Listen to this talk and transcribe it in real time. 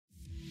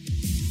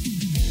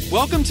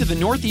Welcome to the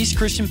Northeast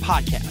Christian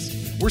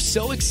Podcast. We're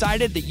so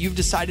excited that you've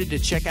decided to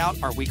check out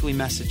our weekly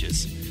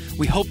messages.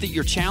 We hope that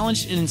you're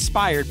challenged and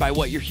inspired by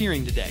what you're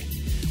hearing today.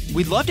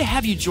 We'd love to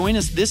have you join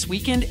us this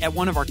weekend at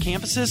one of our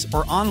campuses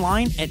or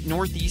online at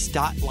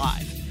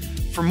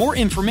northeast.live. For more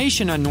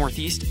information on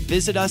Northeast,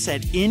 visit us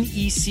at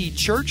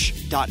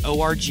necchurch.org.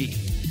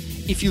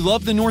 If you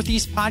love the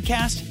Northeast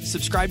Podcast,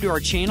 subscribe to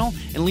our channel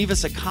and leave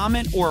us a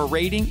comment or a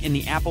rating in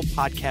the Apple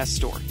Podcast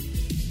Store.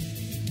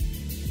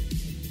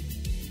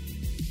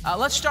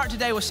 Let's start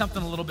today with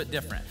something a little bit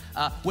different,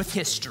 with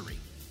history.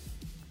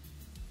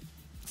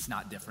 It's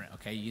not different,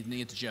 okay? You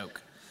need to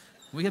joke.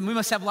 We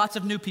must have lots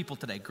of new people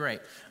today. Great.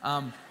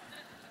 And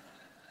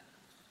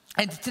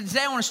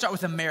today I want to start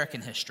with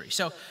American history.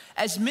 So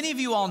as many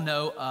of you all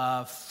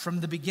know, from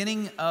the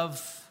beginning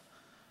of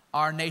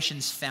our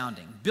nation's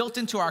founding, built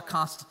into our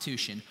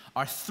Constitution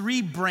are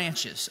three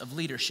branches of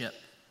leadership.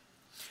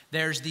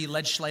 There's the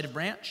legislative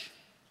branch,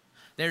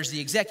 there's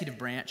the executive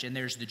branch, and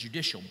there's the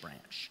judicial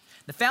branch.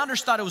 The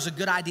founders thought it was a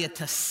good idea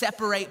to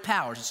separate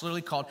powers. It's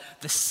literally called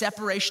the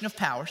separation of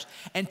powers,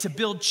 and to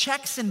build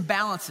checks and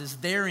balances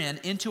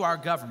therein into our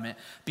government,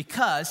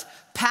 because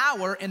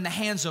power in the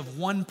hands of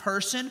one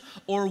person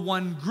or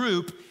one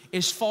group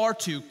is far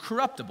too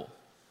corruptible.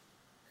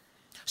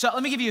 So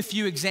let me give you a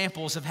few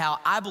examples of how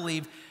I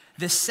believe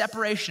this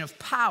separation of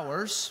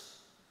powers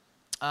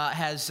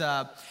has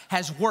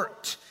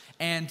worked,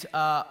 and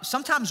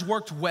sometimes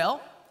worked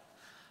well,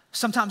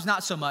 sometimes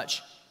not so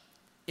much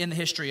in the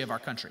history of our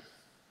country.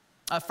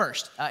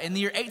 First, in the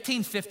year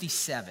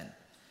 1857,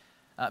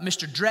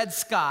 Mr. Dred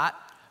Scott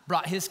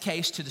brought his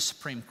case to the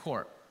Supreme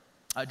Court.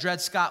 Dred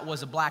Scott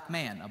was a black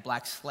man, a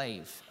black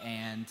slave,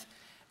 and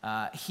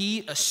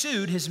he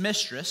sued his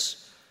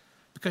mistress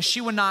because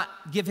she would not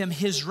give him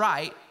his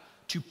right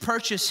to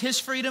purchase his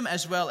freedom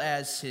as well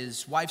as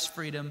his wife's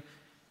freedom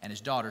and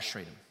his daughter's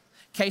freedom.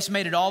 Case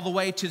made it all the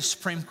way to the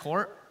Supreme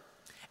Court,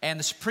 and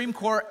the Supreme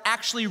Court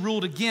actually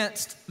ruled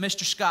against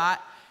Mr.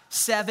 Scott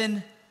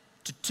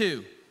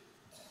 7-2.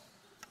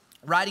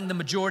 Writing the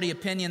majority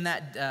opinion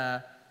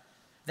that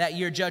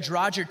year, Judge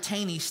Roger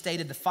Taney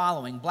stated the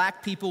following: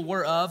 black people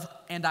were of,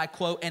 and I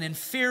quote, an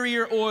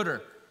inferior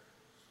order,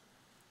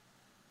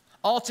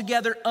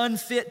 altogether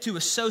unfit to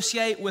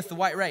associate with the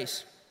white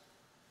race.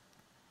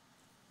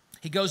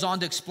 He goes on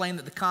to explain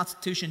that the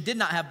Constitution did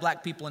not have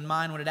black people in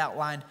mind when it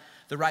outlined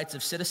the rights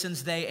of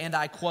citizens. They, and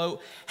I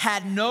quote,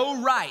 had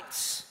no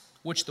rights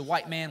which the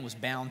white man was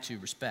bound to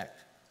respect.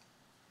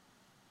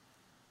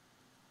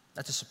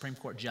 That's a Supreme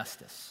Court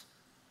justice.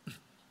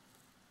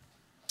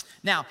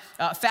 Now,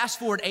 fast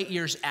forward 8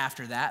 years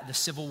after that, the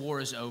Civil War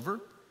is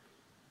over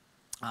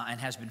and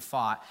has been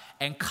fought,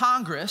 and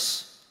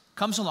Congress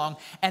comes along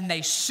and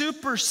they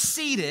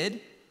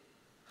superseded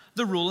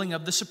the ruling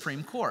of the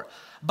Supreme Court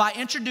by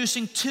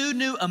introducing two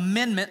new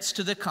amendments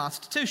to the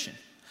Constitution.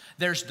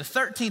 There's the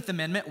 13th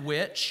Amendment,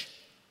 which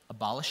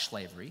abolished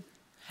slavery,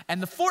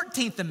 and the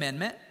 14th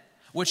Amendment,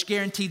 which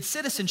guaranteed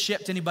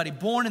citizenship to anybody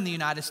born in the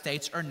United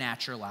States or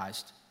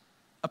naturalized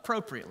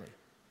appropriately.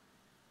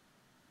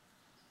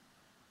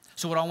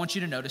 So what I want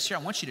you to notice here, I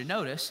want you to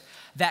notice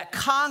that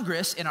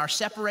Congress, in our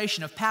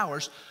separation of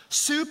powers,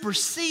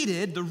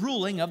 superseded the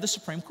ruling of the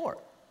Supreme Court.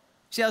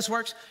 See how this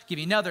works? I'll give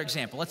you another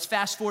example. Let's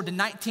fast forward to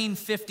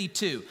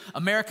 1952.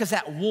 America's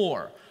at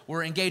war.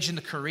 We're engaged in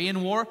the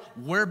Korean War.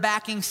 We're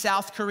backing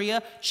South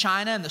Korea.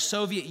 China and the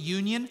Soviet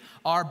Union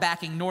are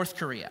backing North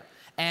Korea.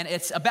 And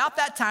it's about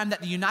that time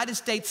that the United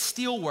States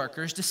steel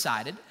workers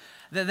decided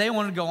that they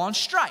wanted to go on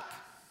strike.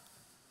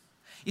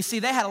 You see,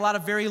 they had a lot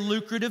of very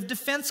lucrative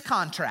defense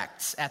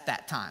contracts at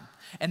that time.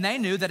 And they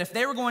knew that if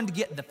they were going to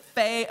get the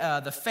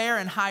fair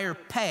and higher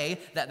pay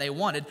that they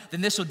wanted,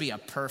 then this would be a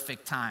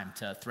perfect time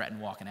to threaten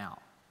walking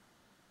out.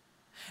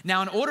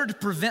 Now, in order to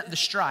prevent the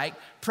strike,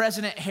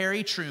 President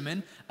Harry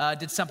Truman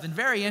did something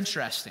very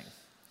interesting.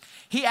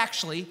 He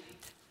actually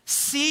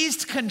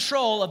seized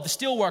control of the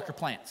steelworker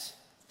plants,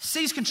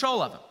 seized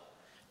control of them,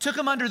 took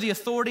them under the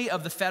authority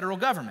of the federal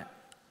government.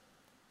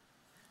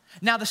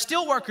 Now, the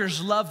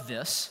steelworkers loved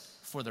this,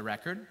 for the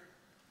record,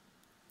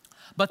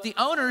 but the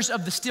owners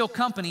of the steel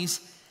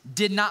companies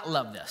did not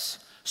love this.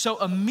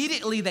 So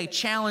immediately they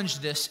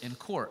challenged this in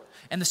court.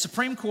 And the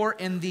Supreme Court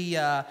in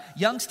the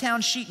Youngstown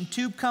Sheet and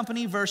Tube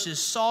Company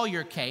versus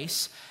Sawyer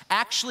case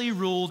actually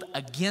ruled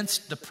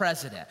against the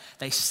president.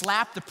 They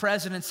slapped the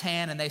president's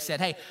hand and they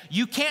said, hey,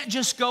 you can't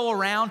just go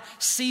around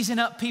seizing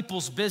up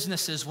people's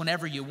businesses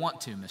whenever you want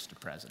to, Mr.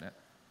 President.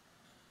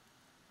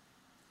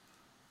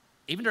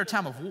 Even during a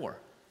time of war.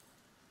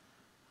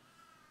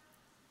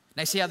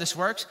 Now, see how this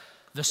works?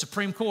 The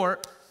Supreme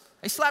Court,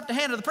 they slapped the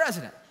hand of the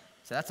president.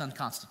 So that's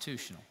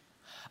unconstitutional.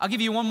 I'll give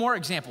you one more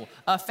example.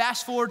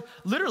 Fast forward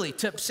literally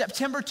to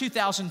September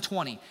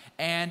 2020,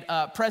 and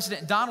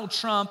President Donald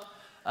Trump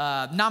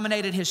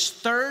nominated his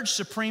third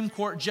Supreme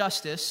Court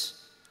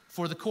justice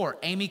for the court,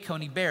 Amy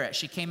Coney Barrett.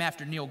 She came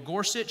after Neil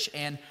Gorsuch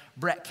and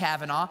Brett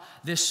Kavanaugh.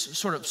 This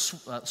sort of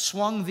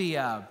swung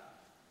the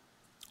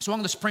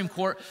Swung the Supreme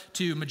Court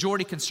to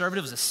majority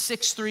conservative. It was a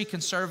 6-3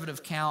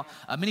 conservative count.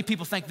 Many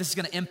people think this is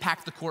going to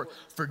impact the court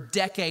for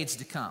decades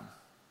to come.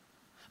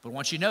 But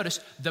once you notice,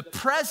 the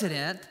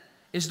president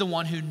is the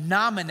one who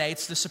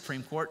nominates the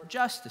Supreme Court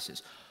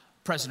justices.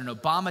 President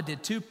Obama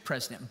did too.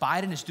 President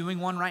Biden is doing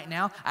one right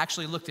now. I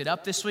actually looked it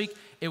up this week.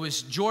 It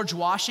was George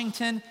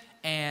Washington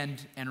and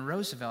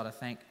Roosevelt, I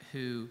think,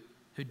 who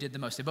did the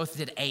most. They both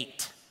did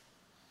 8.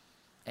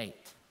 8.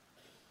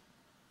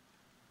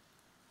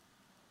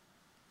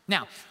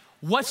 Now,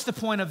 what's the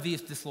point of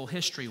this little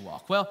history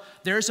walk? Well,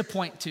 there is a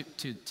point to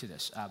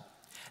this.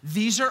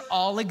 These are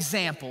all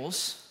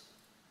examples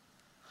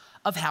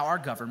of how our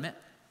government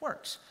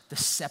works. The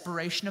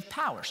separation of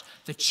powers,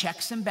 the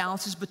checks and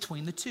balances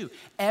between the two.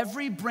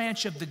 Every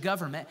branch of the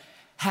government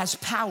has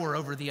power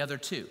over the other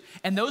two.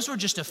 And those were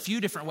just a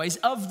few different ways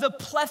of the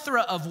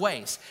plethora of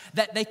ways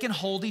that they can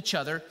hold each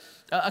other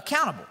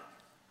accountable.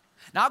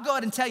 Now, I'll go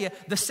ahead and tell you,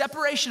 the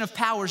separation of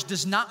powers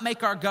does not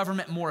make our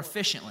government more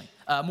efficient.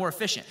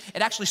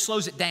 It actually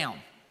slows it down.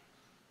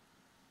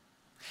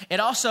 It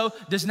also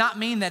does not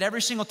mean that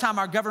every single time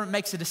our government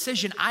makes a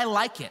decision, I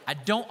like it. I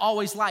don't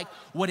always like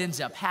what ends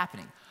up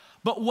happening.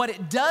 But what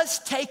it does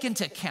take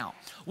into account,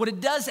 what it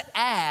does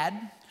add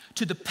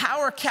to the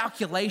power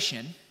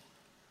calculation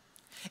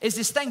is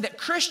this thing that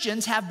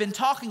Christians have been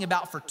talking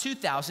about for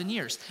 2,000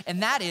 years,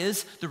 and that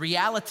is the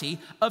reality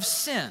of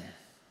sin.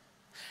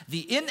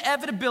 The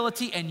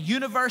inevitability and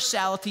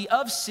universality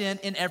of sin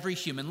in every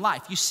human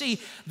life. You see,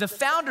 the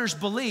founders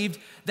believed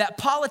that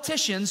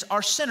politicians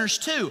are sinners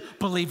too,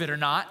 believe it or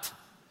not.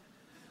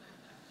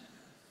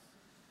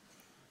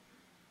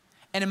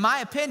 And in my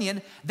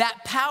opinion,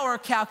 that power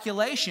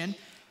calculation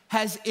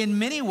has in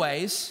many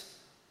ways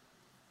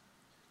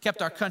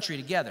kept our country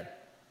together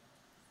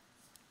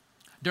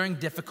during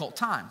difficult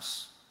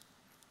times.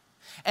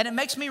 And it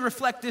makes me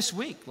reflect this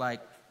week,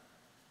 like,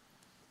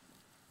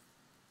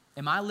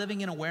 am I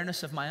living in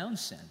awareness of my own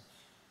sin?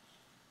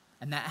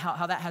 And that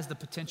how that has the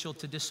potential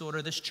to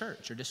disorder this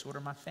church or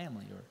disorder my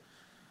family or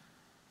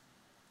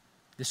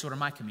disorder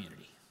my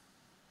community.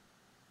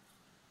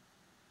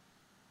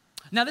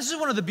 Now, this is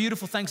one of the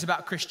beautiful things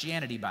about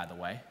Christianity, by the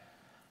way.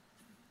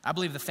 I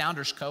believe the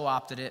founders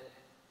co-opted it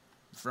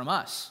from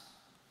us.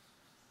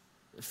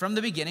 From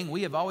the beginning,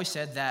 we have always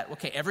said that,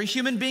 okay, every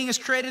human being is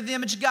created in the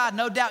image of God.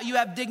 No doubt you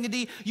have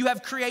dignity, you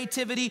have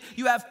creativity,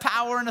 you have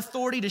power and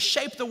authority to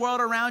shape the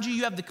world around you.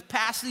 You have the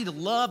capacity to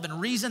love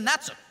and reason.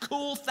 That's a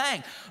cool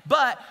thing.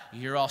 But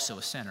you're also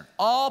a sinner.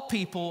 All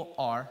people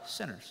are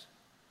sinners.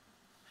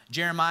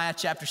 Jeremiah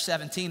chapter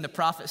 17, the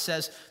prophet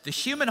says, the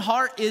human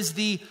heart is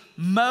the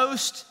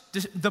most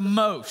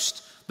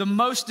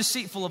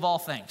deceitful of all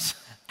things.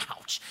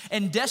 Ouch.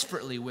 And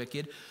desperately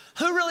wicked.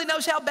 Who really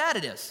knows how bad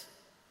it is?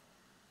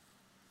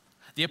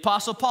 The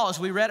Apostle Paul, as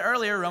we read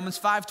earlier, Romans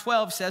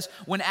 5:12 says,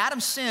 when Adam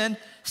sinned,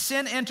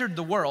 sin entered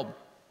the world.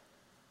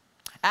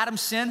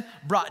 Adam's sin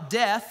brought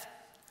death,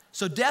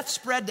 so death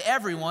spread to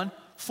everyone,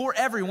 for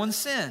everyone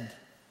sinned.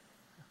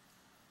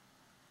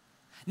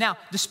 Now,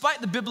 despite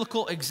the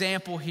biblical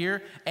example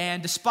here,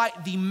 and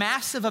despite the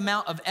massive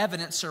amount of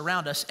evidence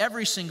around us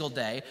every single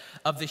day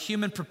of the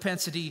human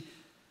propensity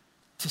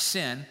to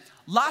sin,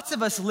 lots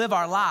of us live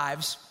our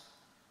lives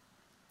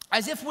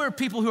as if we're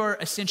people who are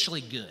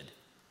essentially good.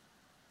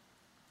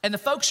 And the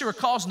folks who are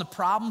causing the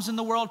problems in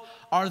the world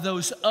are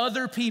those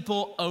other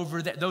people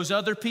over there, those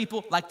other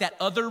people, like that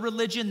other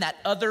religion, that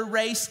other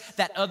race,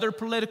 that other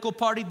political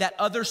party, that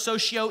other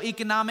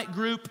socioeconomic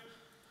group.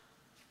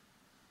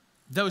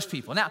 Those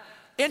people. Now,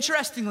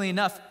 interestingly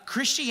enough,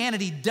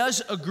 Christianity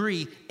does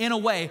agree in a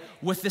way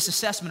with this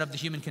assessment of the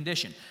human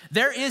condition.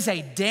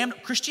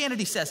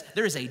 Christianity says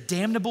there is a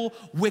damnable,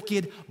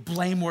 wicked,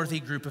 blameworthy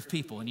group of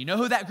people. And you know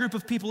who that group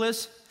of people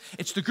is?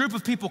 It's the group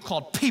of people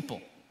called people,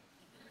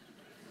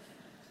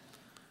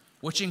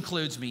 which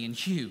includes me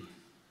and you.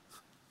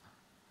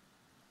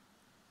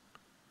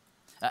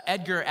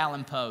 Edgar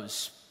Allan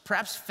Poe's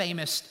perhaps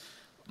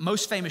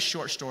most famous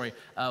short story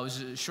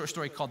was a short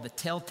story called The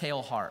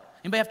Telltale Heart.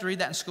 Anybody have to read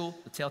that in school?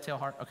 The Telltale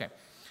Heart? Okay.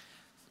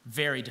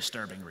 Very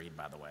disturbing read,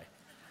 by the way.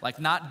 Like,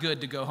 not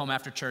good to go home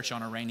after church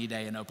on a rainy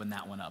day and open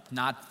that one up.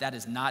 That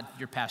is not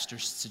your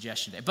pastor's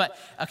suggestion today. But,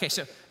 okay,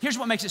 so here's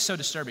what makes it so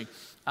disturbing.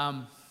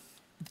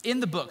 In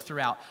the book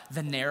throughout,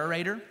 the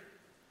narrator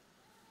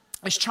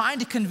is trying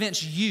to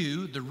convince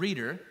you, the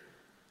reader,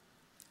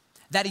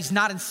 that he's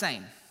not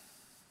insane.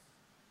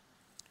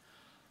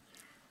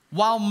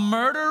 While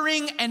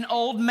murdering an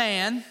old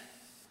man,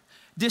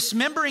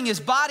 dismembering his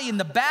body in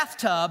the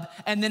bathtub,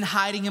 and then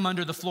hiding him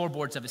under the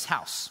floorboards of his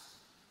house.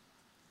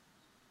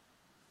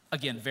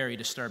 Again, very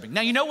disturbing.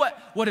 Now, you know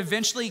what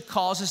eventually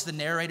causes the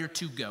narrator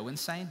to go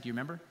insane? Do you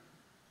remember?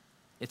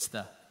 It's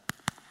the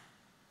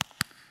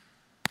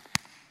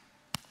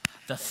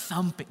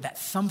thumping, that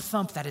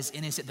thump that is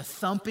in his head, the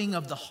thumping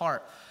of the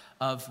heart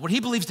of what he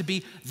believes to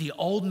be the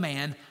old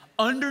man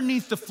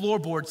underneath the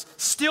floorboards,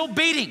 still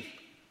beating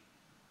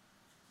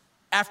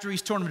after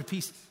he's torn him to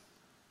pieces.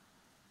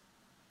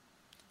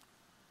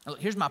 Look,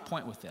 here's my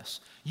point with this.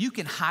 You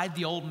can hide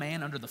the old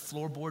man under the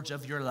floorboards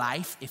of your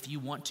life if you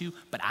want to,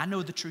 but I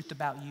know the truth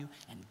about you,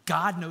 and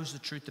God knows the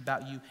truth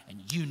about you,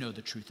 and you know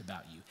the truth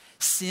about you.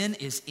 Sin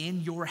is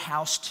in your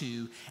house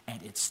too,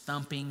 and its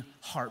thumping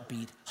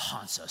heartbeat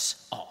haunts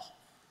us all.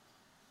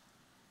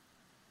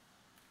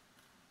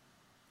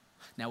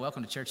 Now,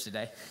 welcome to church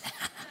today.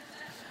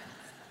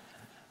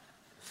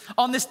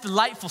 On this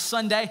delightful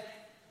Sunday,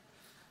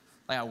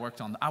 like I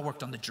worked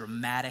on the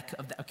dramatic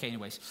of that. Okay,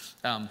 anyways,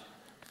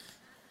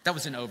 that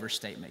was an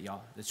overstatement,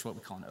 y'all. That's what we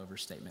call an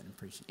overstatement in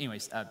preaching.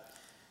 Anyways,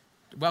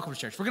 welcome to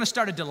church. We're going to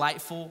start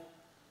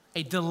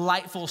a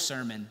delightful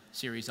sermon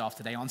series off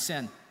today on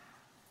sin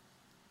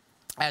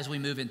as we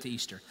move into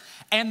Easter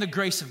and the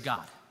grace of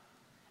God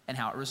and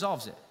how it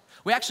resolves it.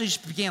 We actually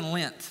just began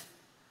Lent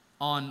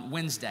on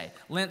Wednesday.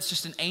 Lent's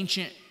just an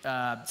ancient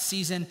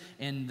season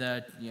in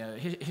the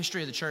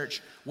history of the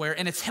church where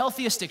in its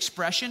healthiest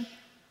expression,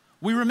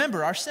 we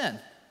remember our sin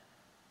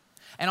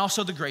and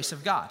also the grace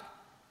of God.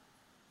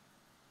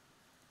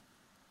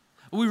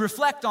 We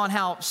reflect on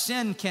how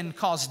sin can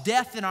cause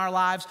death in our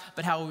lives,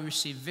 but how we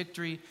receive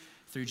victory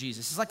through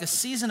Jesus. It's like a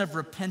season of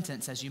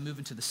repentance as you move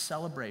into the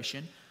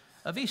celebration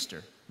of Easter.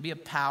 It'll be a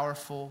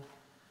powerful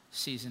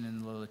season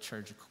in the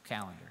liturgical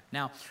calendar.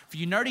 Now, for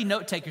you nerdy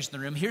note takers in the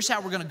room, here's how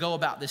we're going to go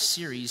about this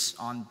series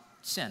on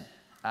sin.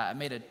 I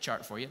made a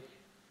chart for you.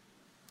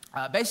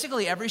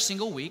 Basically, every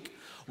single week,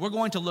 we're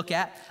going to look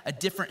at a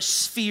different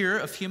sphere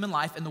of human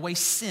life and the way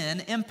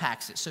sin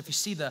impacts it. So if you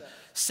see the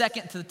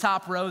second to the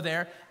top row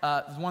there,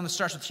 the one that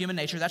starts with human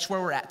nature, that's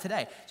where we're at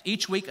today.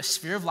 Each week, a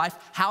sphere of life,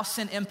 how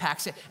sin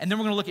impacts it. And then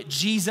we're going to look at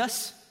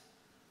Jesus,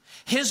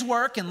 his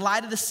work in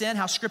light of the sin,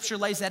 how Scripture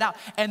lays that out,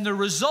 and the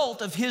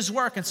result of his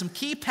work and some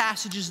key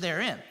passages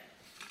therein.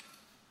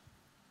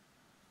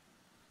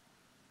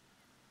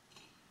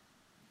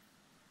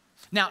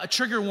 Now, a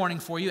trigger warning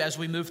for you as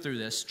we move through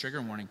this,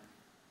 trigger warning.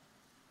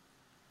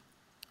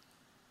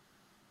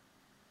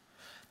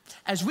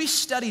 As we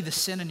study the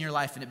sin in your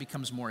life and it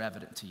becomes more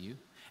evident to you,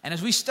 and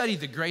as we study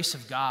the grace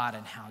of God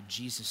and how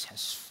Jesus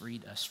has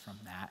freed us from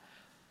that,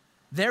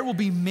 there will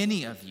be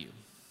many of you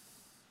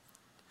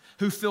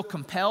who feel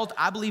compelled,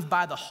 I believe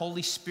by the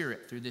Holy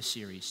Spirit through this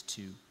series,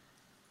 to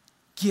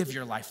give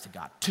your life to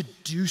God, to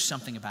do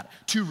something about it,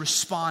 to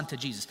respond to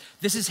Jesus.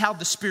 This is how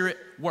the Spirit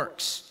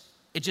works.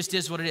 It just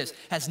is what it is. It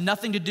has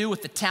nothing to do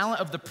with the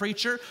talent of the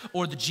preacher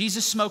or the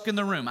Jesus smoke in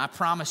the room, I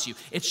promise you.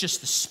 It's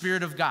just the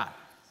Spirit of God.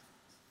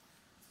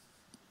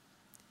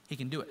 He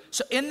can do it.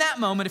 So in that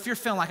moment, if you're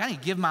feeling like I need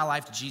to give my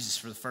life to Jesus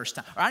for the first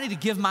time, or I need to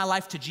give my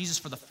life to Jesus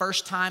for the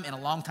first time in a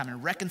long time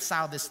and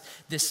reconcile this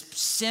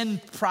sin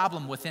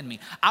problem within me,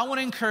 I want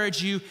to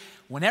encourage you,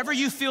 whenever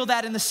you feel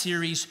that in the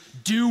series,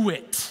 do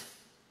it.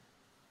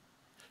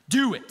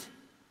 Do it.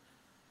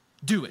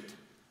 Do it.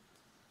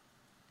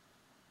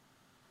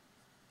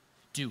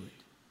 Do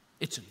it.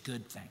 It's a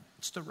good thing.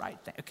 It's the right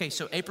thing. Okay,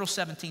 so April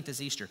 17th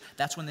is Easter.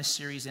 That's when this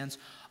series ends.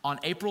 On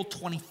April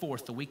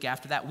 24th, the week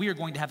after that, we are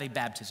going to have a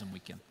baptism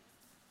weekend.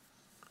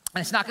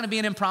 And it's not going to be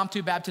an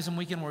impromptu baptism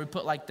weekend where we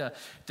put like the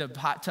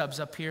hot tubs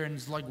up here and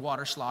it's like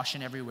water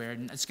sloshing everywhere.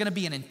 And it's going to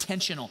be an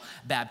intentional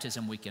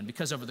baptism weekend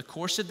because over the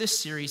course of this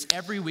series,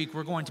 every week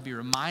we're going to be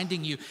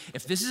reminding you,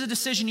 if this is a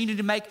decision you need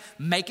to make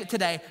it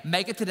today,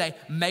 make it today,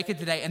 make it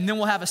today. And then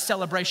we'll have a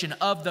celebration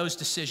of those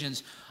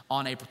decisions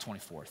on April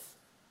 24th.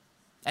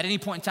 At any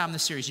point in time in the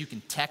series, you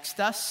can text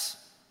us.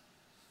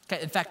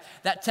 Okay, in fact,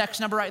 that text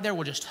number right there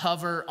will just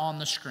hover on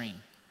the screen.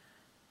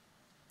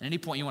 At any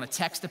point you want to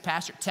text the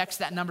pastor, text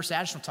that number, say,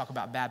 I just want to talk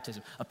about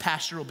baptism. A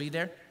pastor will be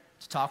there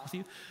to talk with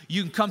you.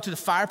 You can come to the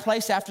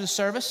fireplace after the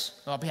service.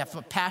 We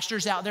have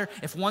pastors out there.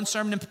 If one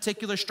sermon in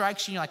particular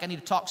strikes you, you're like, I need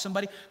to talk to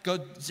somebody, go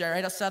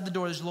right outside the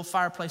door. There's a little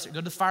fireplace. Go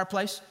to the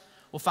fireplace.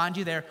 We'll find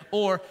you there.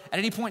 Or at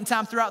any point in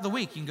time throughout the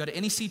week, you can go to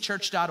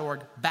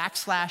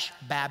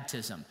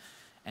necchurch.org/baptism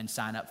and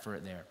sign up for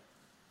it there.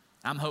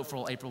 I'm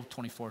hopeful April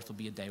 24th will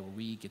be a day where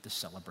we get to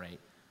celebrate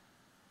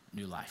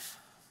new life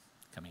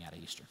coming out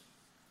of Easter.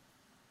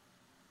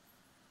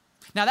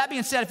 Now, that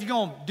being said, if you're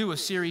going to do a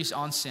series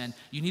on sin,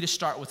 you need to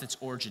start with its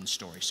origin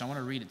story. So I want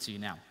to read it to you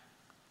now.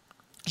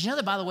 Did you know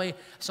that, by the way, I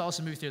saw this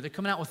in movie theater, they're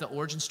coming out with the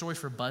origin story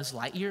for Buzz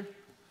Lightyear?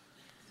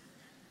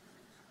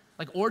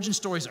 Like, origin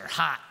stories are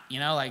hot,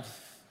 like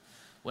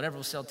whatever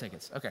will sell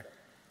tickets. Okay.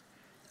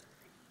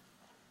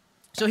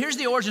 So here's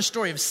the origin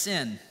story of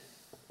sin.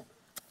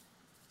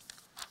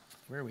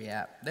 Where are we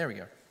at? There we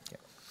go. Okay.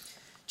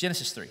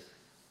 Genesis 3.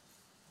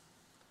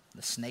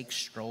 The snake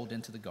strolled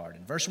into the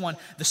garden. Verse 1,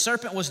 the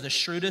serpent was the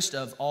shrewdest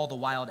of all the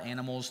wild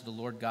animals the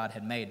Lord God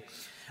had made.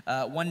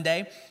 One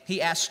day,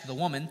 he asked the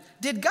woman,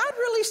 did God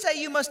really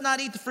say you must not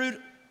eat the fruit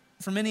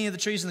from any of the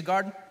trees in the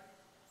garden?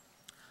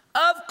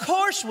 Of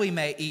course we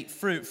may eat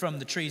fruit from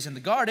the trees in the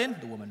garden,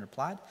 the woman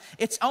replied.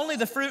 It's only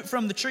the fruit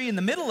from the tree in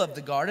the middle of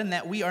the garden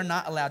that we are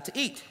not allowed to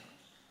eat.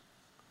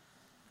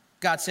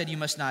 God said you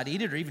must not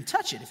eat it or even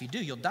touch it. If you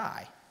do, you'll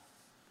die.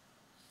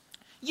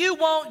 You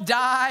won't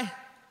die,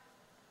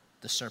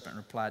 the serpent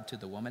replied to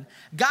the woman.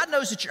 God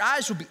knows that your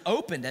eyes will be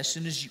opened as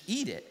soon as you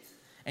eat it,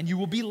 and you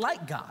will be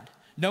like God,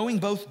 knowing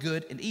both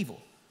good and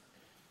evil.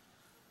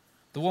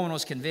 The woman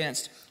was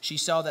convinced. She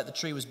saw that the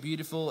tree was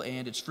beautiful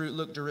and its fruit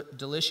looked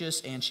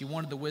delicious, and she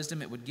wanted the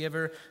wisdom it would give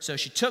her. So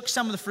she took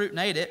some of the fruit and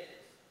ate it,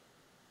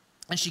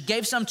 and she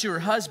gave some to her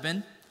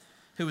husband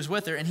who was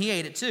with her, and he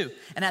ate it too.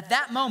 And at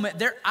that moment,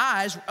 their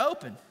eyes were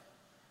open,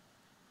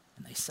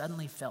 and they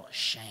suddenly felt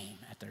shame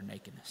at their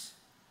nakedness.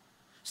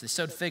 So they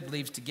sewed fig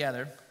leaves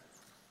together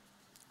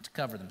to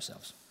cover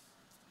themselves.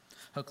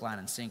 Hook, line,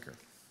 and sinker.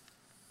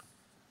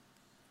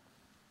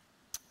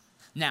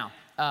 Now,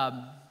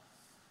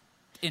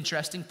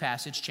 interesting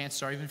passage.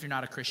 Chances are, even if you're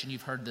not a Christian,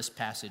 you've heard this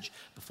passage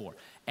before.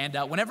 And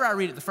whenever I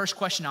read it, the first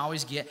question I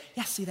always get,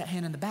 yeah, see that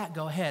hand in the back,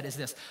 go ahead, is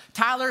this.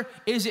 Tyler,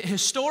 is it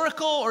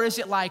historical or is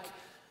it like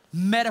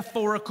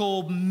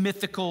metaphorical,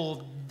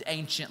 mythical,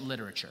 ancient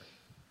literature?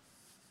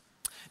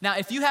 Now,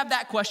 if you have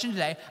that question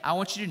today, I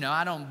want you to know,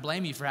 I don't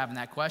blame you for having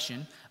that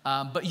question,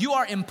 but you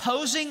are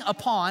imposing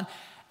upon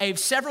a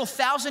several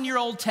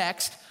thousand-year-old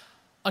text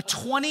a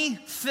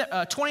 20th,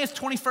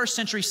 21st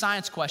century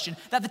science question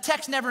that the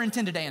text never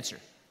intended to answer.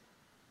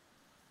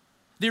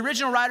 The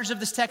original writers of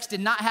this text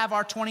did not have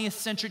our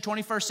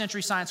 21st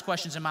century science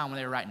questions in mind when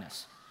they were writing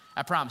this.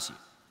 I promise you.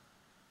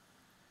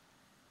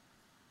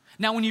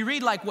 Now, when you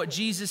read like what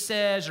Jesus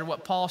says or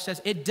what Paul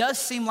says, it does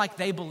seem like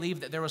they believe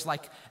that there was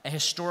like a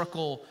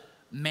historical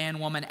man,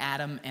 woman,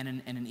 Adam, and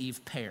an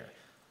Eve pair.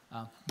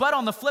 But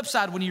on the flip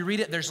side, when you read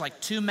it, there's like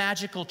two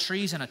magical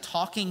trees and a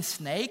talking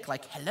snake.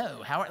 Like,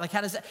 hello, how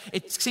does that?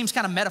 It seems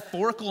kind of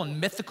metaphorical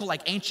and mythical,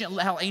 like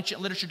how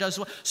ancient literature does.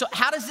 So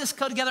how does this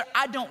go together?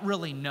 I don't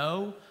really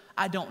know.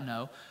 I don't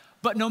know.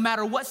 But no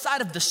matter what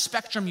side of the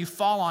spectrum you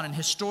fall on in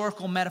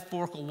historical,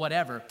 metaphorical,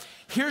 whatever,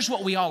 here's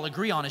what we all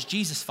agree on as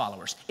Jesus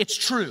followers. It's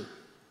true.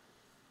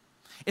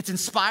 It's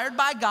inspired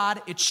by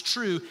God. It's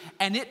true.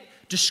 And it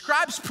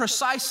describes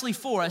precisely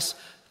for us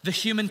the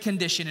human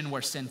condition and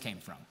where sin came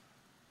from.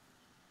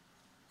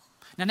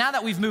 Now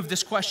that we've moved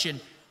this question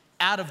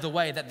out of the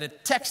way, that the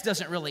text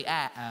doesn't really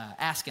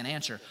ask and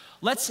answer,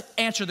 let's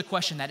answer the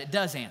question that it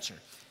does answer.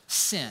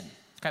 Sin.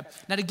 Okay.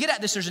 Now to get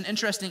at this, there's an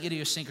interesting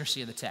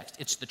idiosyncrasy of the text.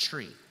 It's the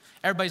tree.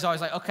 Everybody's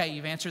always like, okay,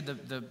 you've answered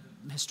the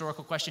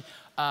historical question.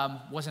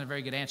 Wasn't a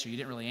very good answer. You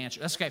didn't really answer.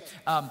 That's okay.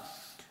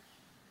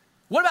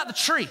 What about the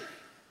tree?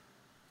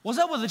 What's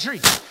up with the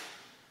tree?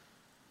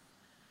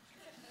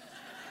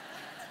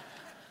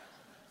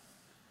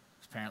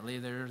 Apparently,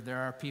 there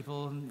are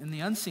people in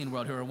the unseen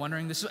world who are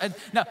wondering this.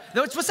 No,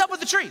 what's up with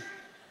the tree?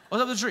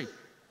 What's up with the tree?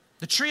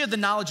 The tree of the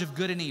knowledge of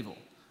good and evil.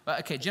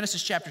 Okay,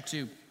 Genesis chapter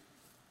 2,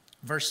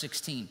 verse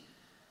 16.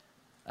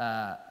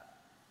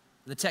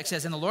 The text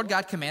says, and the Lord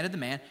God commanded the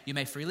man, you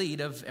may freely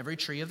eat of every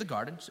tree of the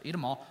garden, so eat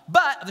them all.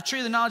 But of the tree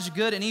of the knowledge of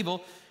good and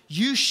evil,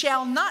 you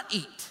shall not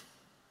eat.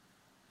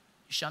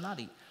 You shall not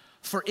eat.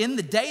 For in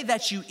the day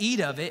that you eat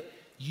of it,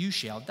 you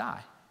shall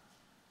die.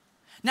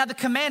 Now, the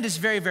command is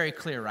very, very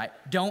clear, right?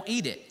 Don't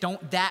eat it.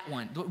 Don't that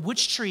one.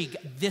 Which tree?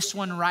 This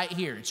one right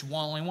here. It's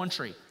only one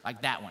tree,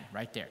 like that one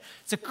right there.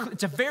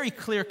 It's a very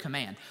clear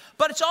command.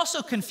 But it's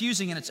also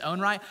confusing in its own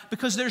right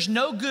because there's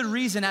no good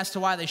reason as to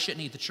why they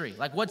shouldn't eat the tree.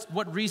 Like,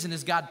 what reason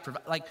is God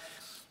provide? Like,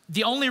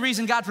 the only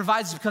reason God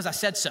provides is because I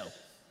said so.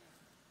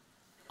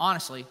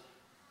 Honestly.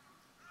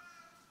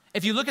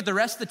 If you look at the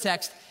rest of the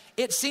text,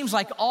 it seems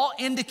like all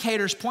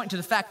indicators point to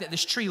the fact that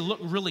this tree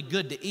looked really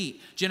good to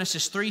eat.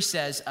 Genesis 3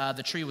 says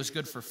the tree was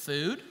good for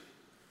food.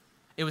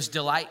 It was a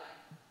delight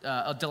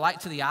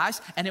to the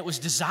eyes, and it was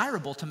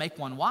desirable to make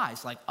one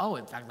wise. Like, oh,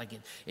 in fact, like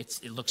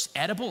it looks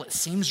edible. It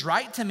seems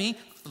right to me.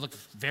 It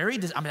looks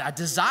I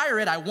desire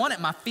it. I want it.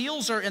 My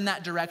feels are in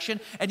that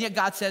direction, and yet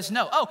God says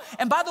no. Oh,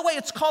 and by the way,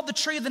 it's called the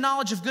tree of the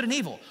knowledge of good and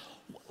evil.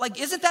 Like,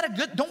 isn't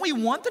that don't we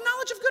want the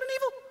knowledge of good and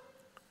evil?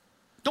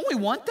 Don't we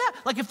want that?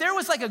 Like if there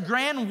was like a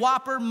grand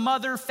whopper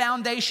mother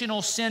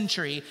foundational sin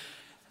tree,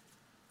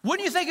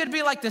 wouldn't you think it'd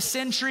be like the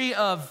sin tree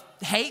of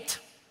hate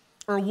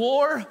or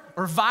war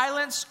or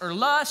violence or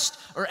lust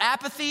or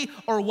apathy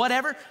or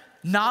whatever?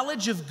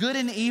 Knowledge of good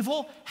and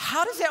evil?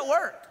 How does that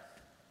work?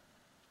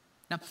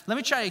 Now, let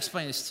me try to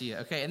explain this to you,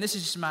 okay? And this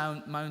is just my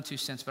own 2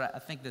 cents, but I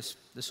think this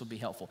will be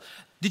helpful.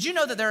 Did you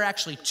know that there are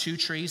actually 2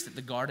 trees that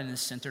the garden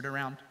is centered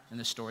around in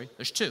this story?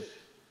 There's 2.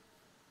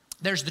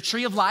 There's the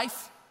tree of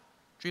life,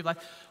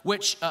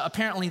 which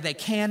apparently they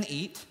can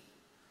eat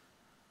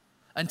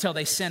until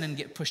they sin and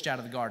get pushed out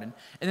of the garden.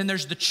 And then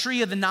there's the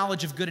tree of the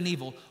knowledge of good and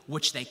evil,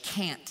 which they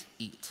can't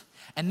eat.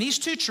 And these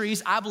 2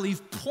 trees, I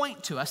believe,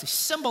 point to us, they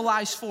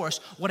symbolize for us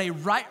what a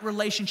right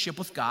relationship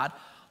with God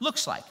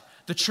looks like.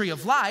 The tree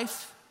of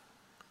life,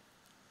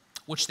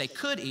 which they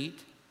could eat,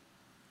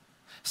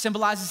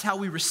 symbolizes how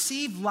we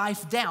receive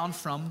life down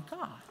from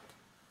God.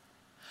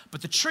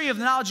 But the tree of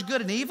the knowledge of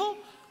good and evil,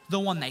 the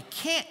one they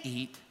can't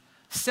eat,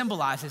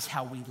 symbolizes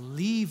how we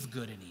leave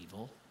good and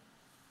evil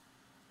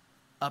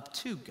up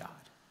to God.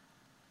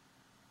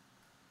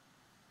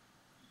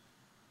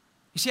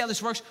 You see how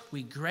this works?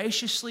 We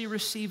graciously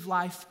receive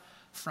life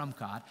from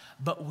God,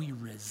 but we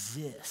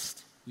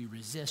resist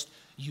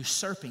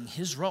usurping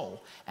his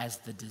role as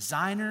the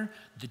designer,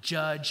 the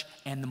judge,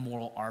 and the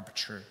moral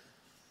arbiter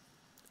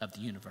of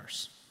the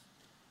universe.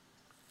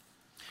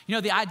 You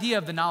know, the idea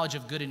of the knowledge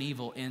of good and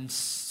evil in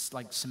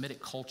like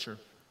Semitic culture.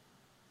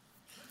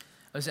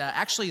 It was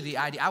actually the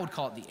idea, I would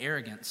call it the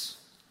arrogance.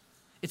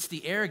 It's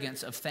the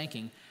arrogance of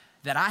thinking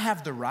that I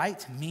have the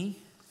right, me,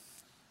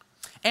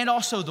 and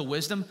also the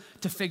wisdom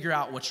to figure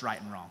out what's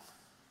right and wrong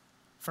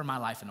for my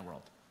life in the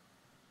world.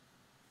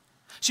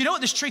 So you know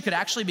what this tree could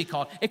actually be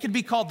called? It could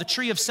be called the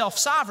tree of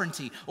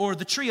self-sovereignty, or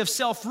the tree of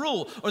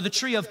self-rule, or the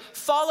tree of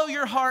follow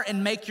your heart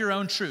and make your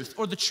own truth,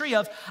 or the tree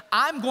of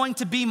I'm going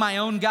to be my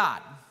own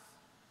God.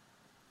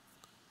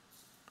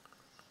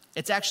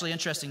 It's actually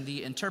interesting.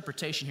 The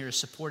interpretation here is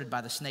supported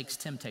by the snake's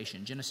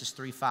temptation. Genesis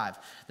 3:5.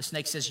 The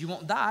snake says, you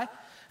won't die.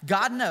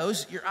 God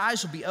knows your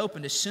eyes will be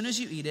opened as soon as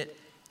you eat it,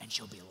 and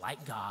you'll be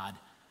like God,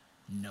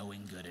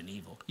 knowing good and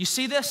evil. You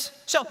see this?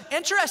 So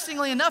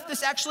interestingly enough,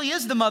 this actually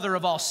is the mother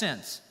of all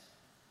sins.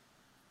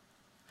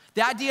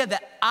 The idea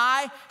that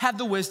I have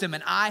the wisdom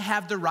and I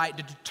have the right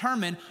to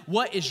determine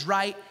what is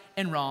right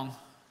and wrong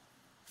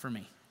for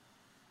me.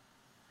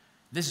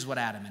 This is what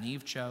Adam and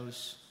Eve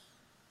chose.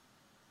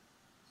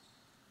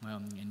 Well,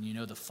 and you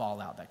know the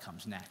fallout that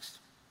comes next.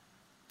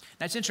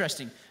 Now, it's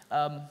interesting.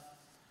 I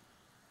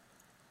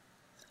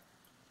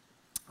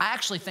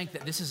actually think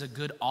that this is a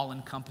good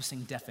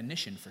all-encompassing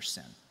definition for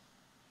sin.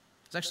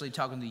 I was actually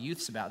talking to the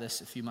youths about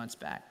this a few months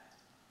back.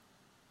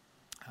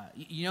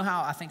 You know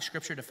how I think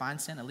Scripture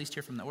defines sin, at least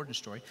here from the origin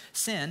story?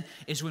 Sin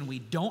is when we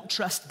don't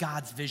trust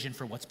God's vision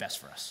for what's best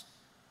for us.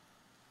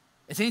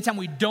 It's anytime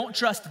we don't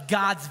trust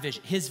God's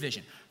vision, his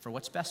vision for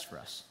what's best for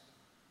us.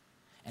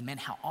 And man,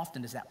 how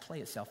often does that play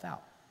itself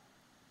out?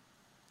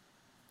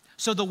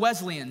 So the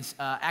Wesleyans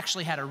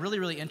actually had a really,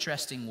 really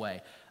interesting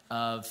way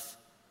of,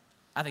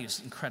 I think it's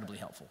incredibly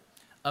helpful,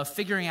 of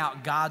figuring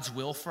out God's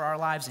will for our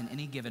lives in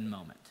any given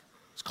moment.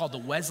 It's called the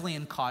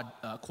Wesleyan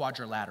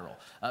quadrilateral.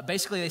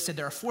 Basically, they said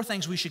there are 4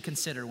 things we should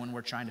consider when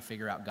we're trying to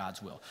figure out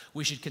God's will.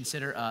 We should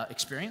consider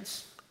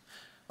experience,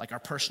 like our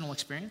personal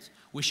experience.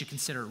 We should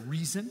consider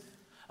reason.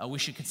 We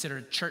should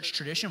consider church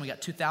tradition. We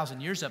got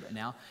 2,000 years of it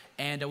now.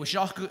 And we should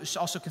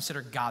also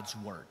consider God's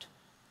word.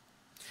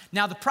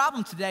 Now, the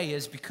problem today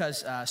is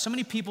because so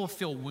many people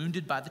feel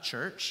wounded by the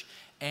church,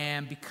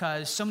 and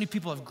because so many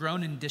people have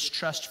grown in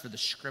distrust for the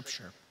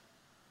Scripture,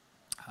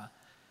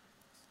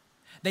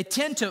 they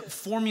tend to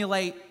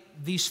formulate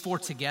these 4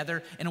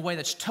 together in a way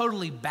that's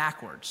totally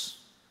backwards.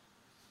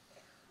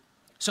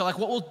 So like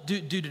what we'll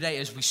do today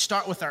is we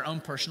start with our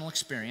own personal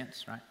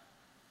experience, right?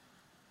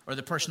 Or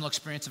the personal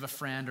experience of a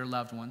friend or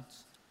loved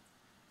ones.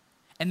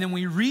 And then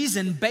we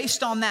reason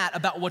based on that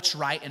about what's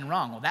right and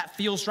wrong. Well, that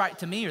feels right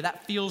to me, or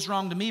that feels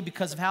wrong to me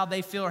because of how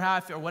they feel or how I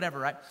feel or whatever,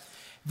 right?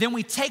 Then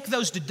we take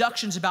those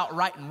deductions about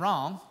right and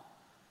wrong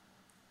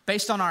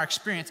based on our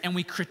experience, and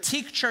we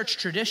critique church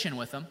tradition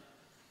with them.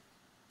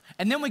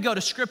 And then we go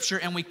to Scripture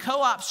and we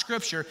co-opt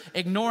Scripture,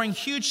 ignoring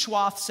huge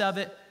swaths of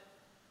it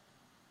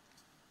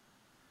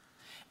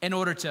in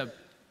order to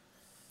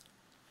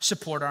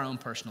support our own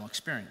personal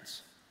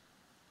experience.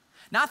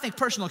 Now, I think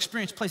personal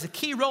experience plays a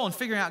key role in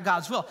figuring out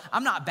God's will.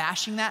 I'm not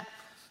bashing that.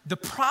 The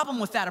problem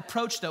with that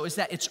approach, though, is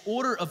that its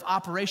order of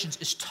operations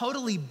is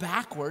totally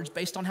backwards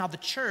based on how the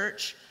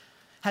church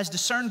has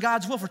discerned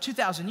God's will for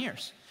 2,000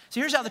 years. So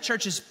here's how the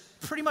church has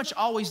pretty much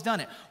always done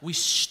it. We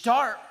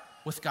start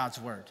with God's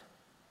word.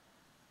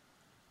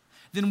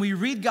 Then we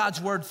read God's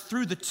word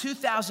through the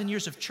 2,000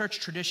 years of church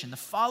tradition, the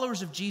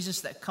followers of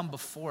Jesus that come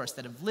before us,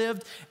 that have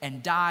lived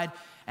and died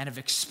and have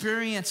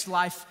experienced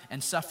life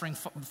and suffering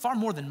far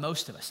more than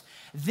most of us.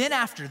 Then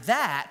after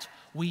that,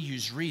 we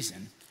use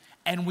reason,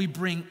 and we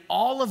bring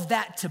all of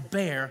that to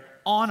bear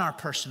on our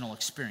personal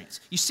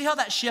experience. You see how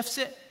that shifts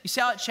it? You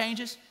see how it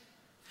changes?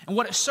 And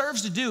what it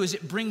serves to do is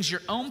it brings your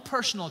own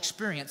personal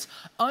experience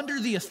under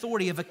the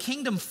authority of a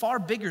kingdom far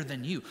bigger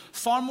than you,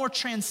 far more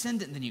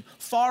transcendent than you,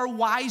 far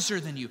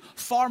wiser than you,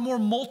 far more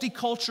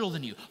multicultural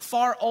than you,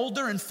 far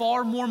older and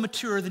far more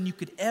mature than you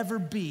could ever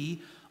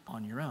be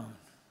on your own.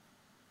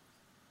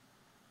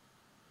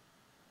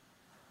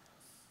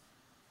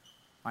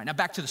 All right, now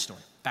back to the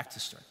story.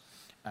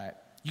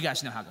 You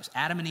guys know how it goes.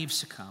 Adam and Eve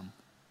succumb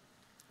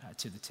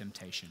to the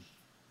temptation.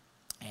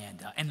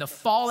 And the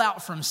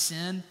fallout from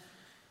sin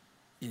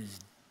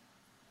is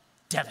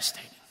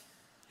devastating.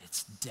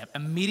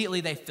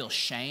 Immediately they feel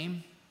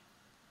shame.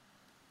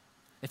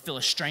 They feel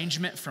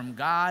estrangement from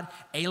God,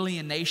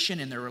 alienation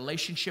in their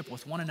relationship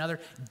with one another,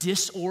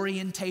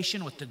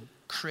 disorientation with the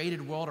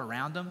created world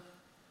around them.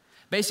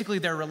 Basically,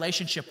 their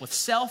relationship with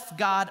self,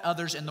 God,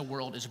 others, and the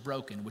world is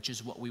broken, which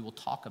is what we will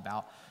talk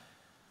about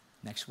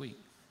next week.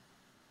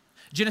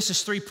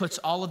 Genesis 3 puts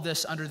all of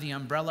this under the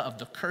umbrella of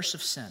the curse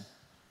of sin.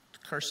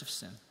 The curse of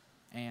sin.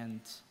 And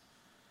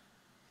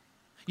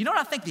you know what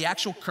I think the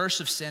actual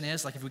curse of sin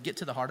is? Like if we get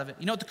to the heart of it,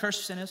 you know what the curse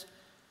of sin is?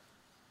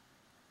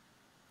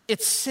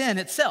 It's sin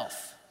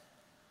itself.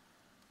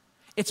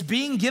 It's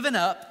being given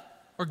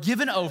up or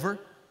given over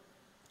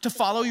to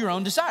follow your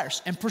own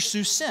desires and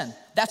pursue sin.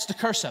 That's the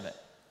curse of it.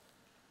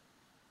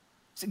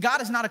 So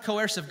God is not a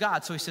coercive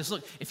God, so he says,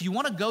 look, if you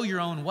want to go your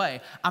own way,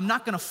 I'm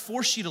not going to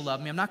force you to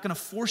love me. I'm not going to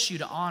force you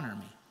to honor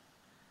me.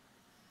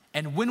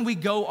 And when we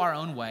go our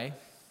own way,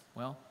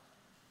 well,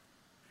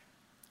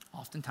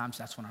 oftentimes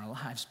that's when our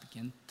lives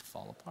begin to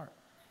fall apart.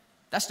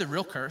 That's the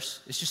real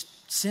curse. It's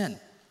just sin.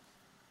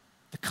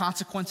 The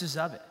consequences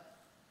of it.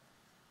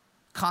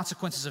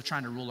 Consequences of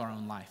trying to rule our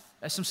own life.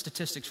 That's some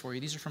statistics for you.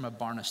 These are from a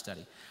Barna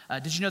study.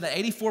 Did you know that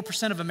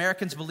 84% of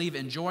Americans believe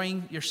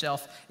enjoying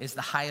yourself is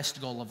the highest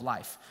goal of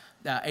life?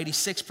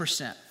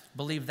 86%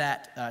 believe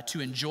that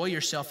to enjoy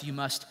yourself, you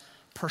must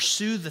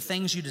pursue the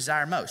things you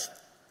desire most.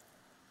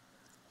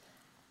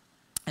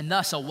 And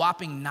thus, a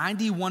whopping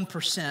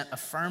 91%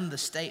 affirm the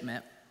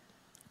statement,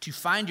 to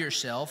find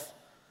yourself,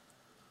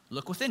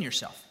 look within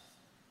yourself.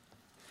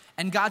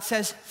 And God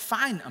says,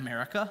 fine,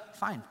 America,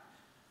 fine.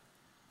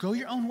 Go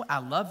your own way. I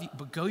love you,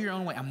 but go your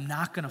own way. I'm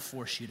not going to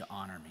force you to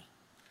honor me.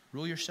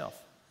 Rule yourself.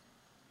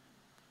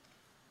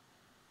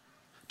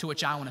 To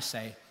which I want to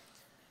say,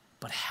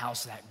 but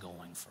how's that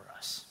going for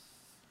us?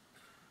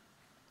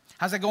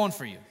 How's that going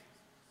for you?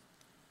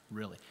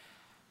 Really?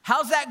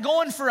 How's that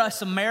going for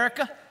us,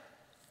 America?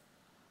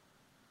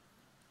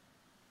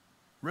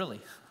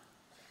 Really?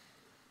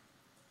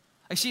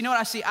 Like, see, you know what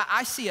I see?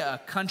 I see a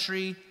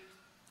country,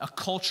 a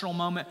cultural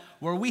moment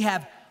where we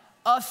have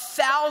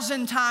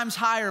 1,000 times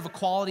higher of a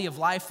quality of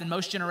life than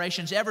most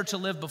generations ever to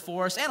live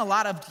before us, and a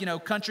lot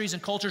of, countries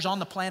and cultures on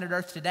the planet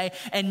Earth today,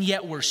 and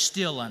yet we're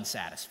still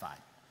unsatisfied.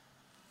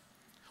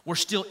 We're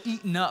still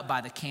eaten up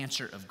by the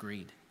cancer of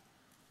greed.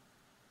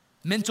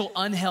 Mental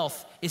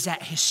unhealth is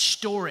at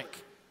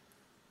historic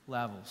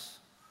levels.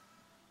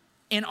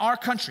 In our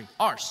country,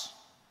 ours,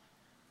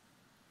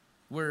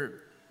 we're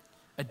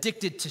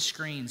addicted to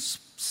screens,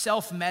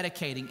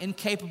 self-medicating,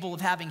 incapable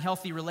of having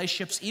healthy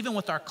relationships, even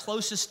with our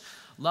closest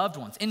loved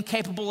ones,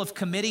 incapable of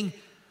committing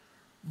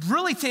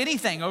really to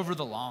anything over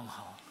the long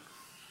haul.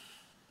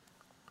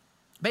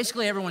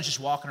 Basically, everyone's just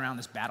walking around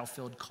this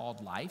battlefield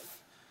called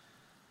life,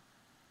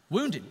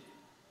 wounded,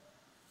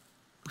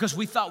 because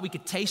we thought we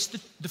could taste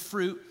the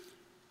fruit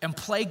and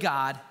play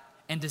God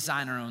and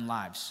design our own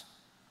lives,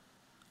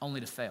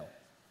 only to fail.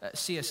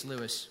 C.S.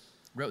 Lewis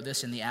wrote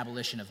this in The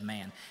Abolition of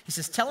Man. He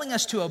says, telling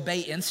us to obey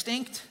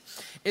instinct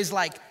is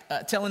like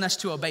telling us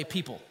to obey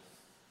people.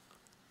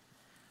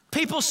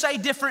 People say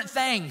different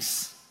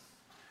things.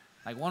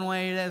 Like one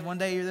way, one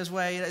day you're this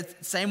way,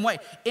 same way.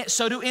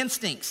 So do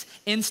instincts.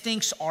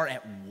 Instincts are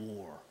at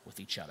war with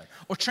each other.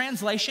 Or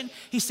translation,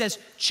 he says,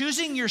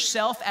 choosing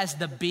yourself as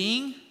the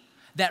being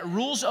that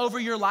rules over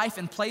your life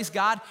and plays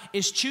God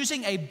is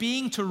choosing a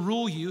being to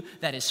rule you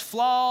that is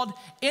flawed,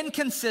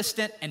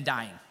 inconsistent, and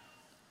dying.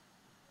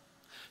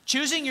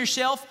 Choosing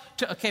yourself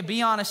to,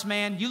 be honest,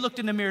 man, you looked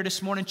in the mirror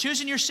this morning.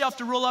 Choosing yourself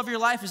to rule over your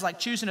life is like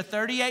choosing a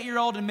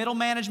 38-year-old in middle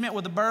management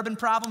with a bourbon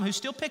problem who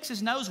still picks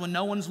his nose when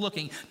no one's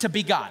looking to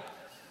be God.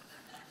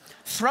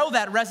 Throw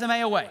that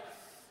resume away.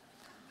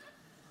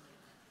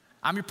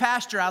 I'm your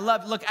pastor.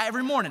 Look,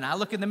 every morning I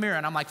look in the mirror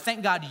and I'm like,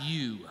 thank God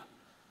you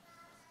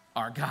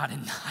are God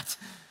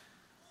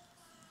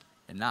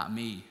and not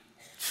me.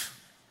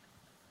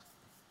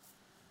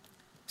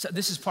 So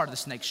this is part of the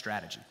snake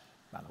strategy,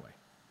 by the way.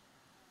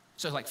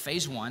 So like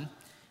phase one,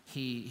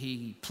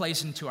 he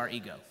plays into our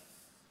ego.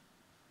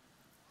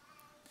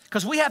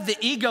 Because we have the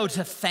ego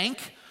to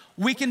think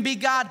we can be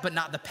God, but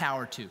not the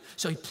power to.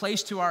 So he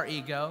plays to our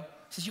ego,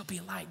 says, you'll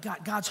be like God.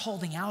 God's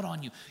holding out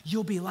on you.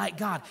 You'll be like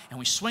God. And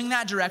we swing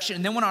that direction.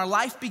 And then when our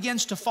life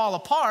begins to fall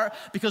apart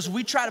because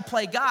we try to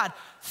play God,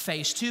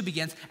 phase two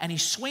begins. And he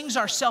swings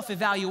our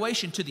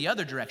self-evaluation to the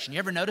other direction. You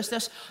ever notice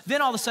this?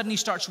 Then all of a sudden he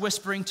starts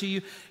whispering to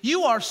you,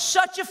 you are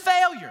such a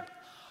failure.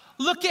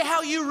 Look at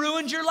how you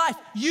ruined your life.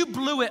 You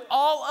blew it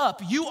all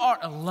up. You are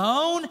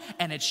alone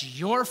and it's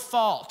your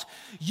fault.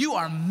 You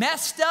are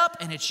messed up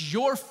and it's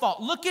your fault.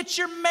 Look at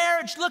your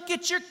marriage. Look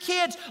at your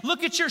kids.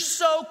 Look at your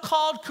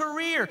so-called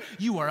career.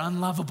 You are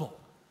unlovable.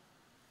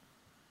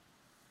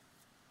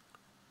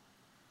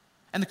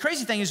 And the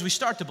crazy thing is we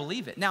start to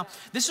believe it. Now,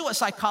 this is what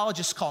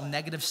psychologists call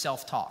negative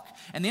self-talk.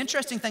 And the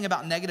interesting thing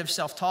about negative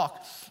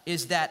self-talk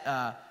is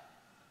that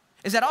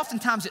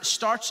oftentimes it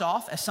starts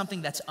off as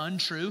something that's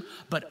untrue,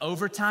 but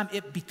over time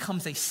it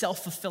becomes a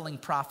self-fulfilling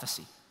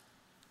prophecy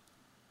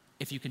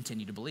if you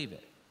continue to believe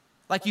it.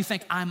 Like you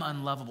think, I'm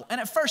unlovable. And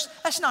at first,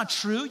 that's not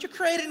true. You're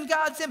created in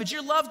God's image.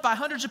 You're loved by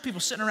hundreds of people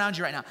sitting around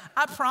you right now.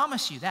 I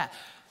promise you that.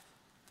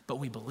 But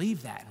we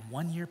believe that. And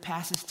 1 year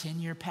passes, 10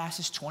 years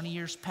passes, 20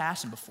 years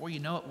pass, and before you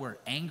know it, we're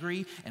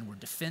angry and we're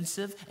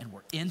defensive and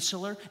we're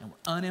insular and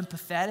we're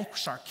unempathetic,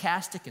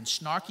 sarcastic and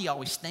snarky,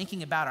 always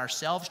thinking about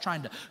ourselves,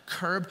 trying to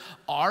curb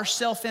our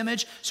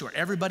self-image so where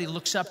everybody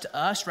looks up to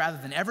us rather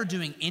than ever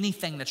doing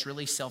anything that's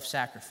really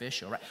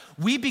self-sacrificial, right?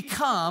 We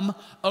become,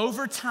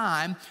 over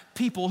time,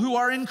 people who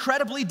are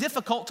incredibly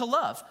difficult to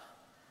love.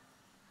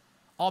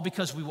 All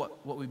because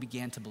what we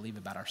began to believe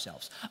about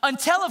ourselves.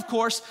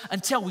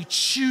 Until we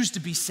choose to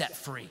be set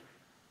free.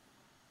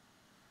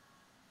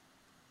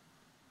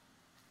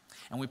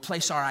 And we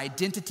place our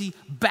identity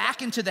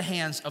back into the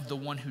hands of the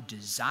one who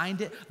designed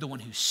it, the one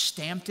who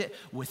stamped it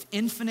with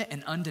infinite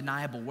and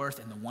undeniable worth,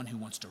 and the one who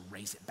wants to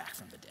raise it back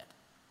from the dead.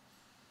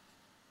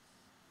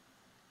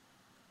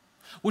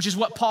 Which is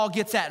what Paul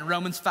gets at in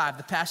Romans 5,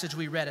 the passage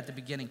we read at the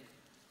beginning.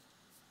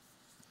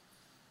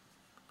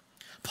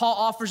 Paul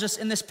offers us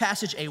in this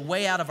passage a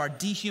way out of our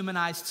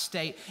dehumanized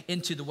state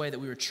into the way that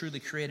we were truly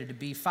created to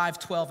be.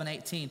 5:12 and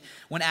 18.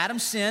 When Adam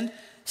sinned,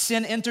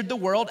 sin entered the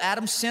world.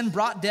 Adam's sin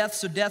brought death,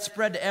 so death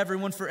spread to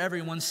everyone, for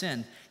everyone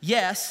sinned.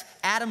 Yes,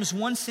 Adam's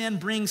one sin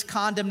brings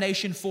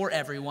condemnation for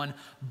everyone,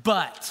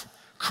 but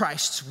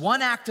Christ's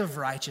one act of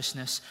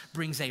righteousness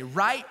brings a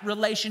right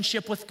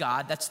relationship with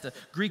God. That's the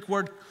Greek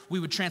word we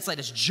would translate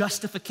as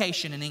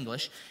justification in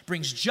English.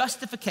 Brings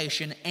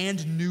justification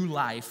and new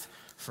life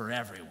for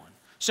everyone.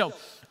 So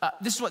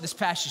this is what this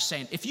passage is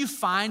saying. If you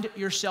find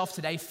yourself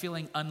today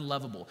feeling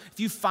unlovable, if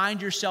you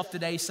find yourself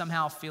today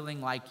somehow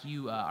feeling like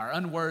you are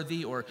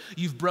unworthy, or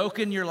you've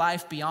broken your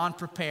life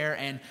beyond repair,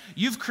 and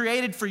you've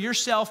created for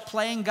yourself,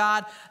 playing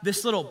God,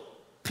 this little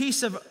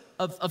piece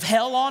of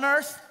hell on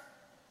earth,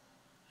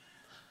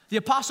 the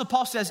Apostle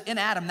Paul says in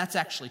Adam, that's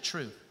actually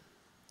true.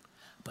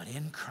 But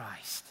in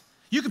Christ,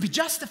 you can be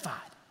justified.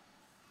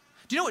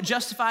 Do you know what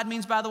justified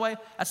means, by the way?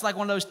 That's like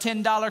one of those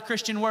 $10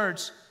 Christian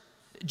words.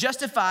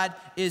 Justified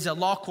is a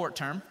law court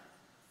term.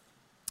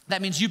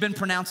 That means you've been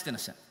pronounced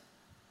innocent.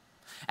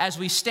 As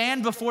we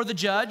stand before the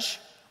judge,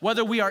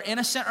 whether we are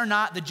innocent or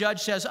not, the judge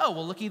says, oh,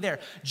 well, looky there.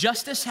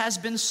 Justice has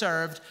been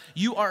served.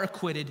 You are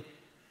acquitted.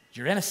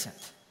 You're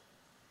innocent.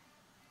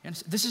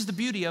 This is the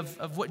beauty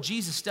of what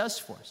Jesus does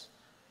for us.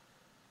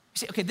 You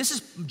see, okay,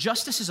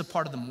 justice is a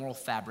part of the moral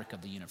fabric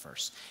of the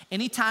universe.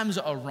 Anytime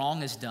a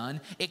wrong is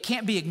done, it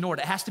can't be ignored.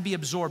 It has to be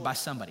absorbed by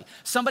somebody.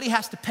 Somebody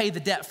has to pay the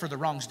debt for the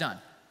wrongs done.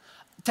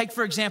 Take,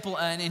 for example,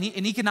 an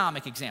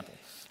economic example.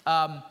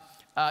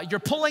 You're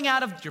pulling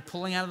out of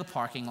the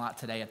parking lot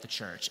today at the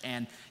church,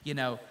 and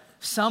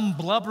some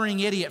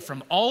blubbering idiot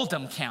from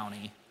Oldham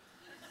County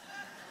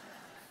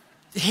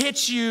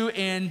hits you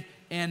and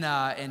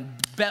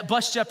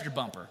busts up your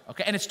bumper,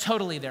 okay? And it's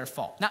totally their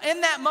fault. Now,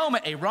 in that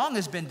moment, a wrong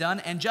has been done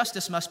and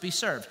justice must be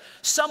served.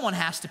 Someone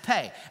has to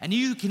pay, and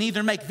you can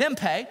either make them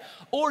pay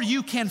or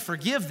you can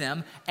forgive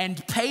them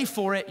and pay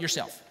for it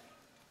yourself.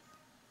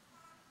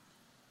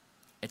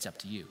 It's up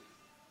to you.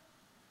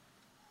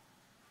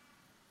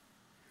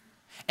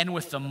 And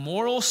with the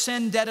moral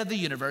sin debt of the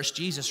universe,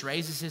 Jesus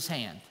raises his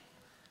hand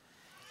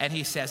and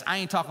he says, I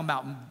ain't talking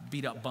about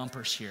beat up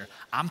bumpers here.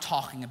 I'm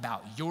talking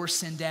about your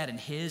sin debt and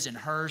his and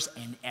hers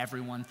and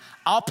everyone.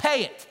 I'll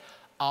pay it.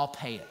 I'll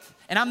pay it.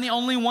 And I'm the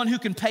only one who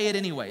can pay it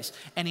anyways.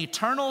 An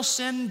eternal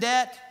sin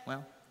debt,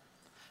 well,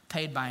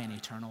 paid by an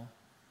eternal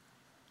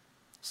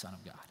Son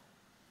of God.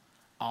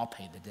 I'll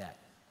pay the debt.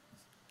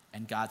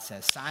 And God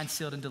says, signed,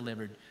 sealed, and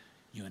delivered.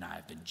 You and I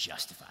have been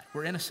justified.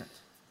 We're innocent,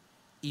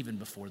 even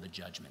before the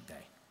judgment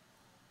day.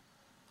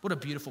 What a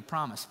beautiful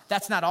promise.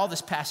 That's not all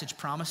this passage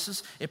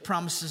promises. It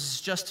promises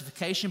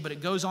justification, but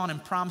it goes on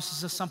and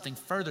promises us something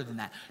further than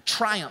that.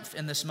 Triumph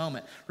in this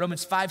moment.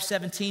 Romans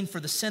 5:17, for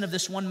the sin of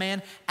this one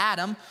man,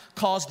 Adam,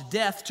 caused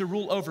death to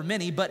rule over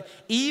many, but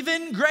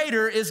even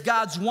greater is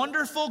God's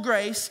wonderful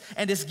grace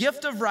and his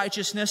gift of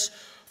righteousness.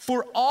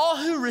 For all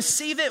who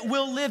receive it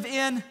will live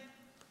in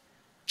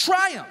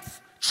triumph.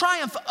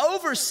 Triumph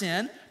over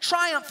sin,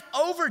 triumph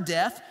over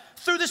death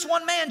through this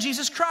one man,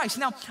 Jesus Christ.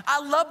 Now, I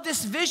love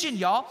this vision,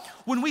 y'all.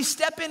 When we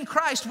step in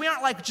Christ, we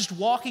aren't like just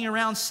walking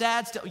around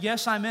sad.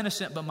 Yes, I'm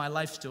innocent, but my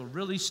life still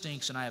really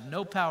stinks and I have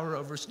no power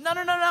over it.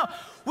 No.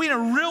 We in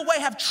a real way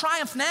have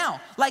triumph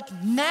now. Like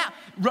now,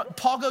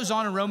 Paul goes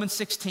on in Romans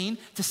 16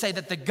 to say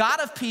that the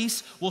God of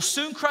peace will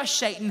soon crush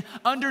Satan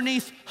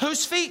underneath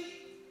whose feet?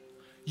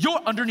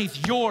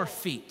 Underneath your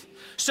feet.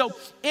 So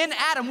in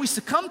Adam, we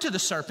succumb to the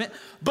serpent,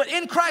 but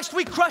in Christ,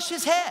 we crush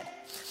his head.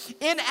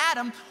 In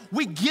Adam,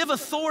 we give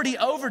authority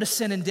over to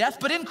sin and death,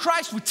 but in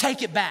Christ, we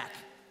take it back.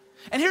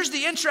 And here's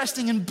the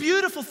interesting and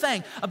beautiful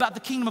thing about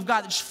the kingdom of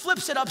God that just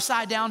flips it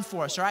upside down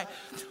for us, all right?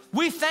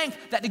 We think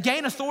that to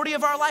gain authority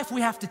of our life, we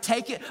have to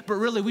take it, but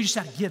really, we just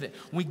have to give it.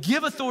 When we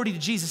give authority to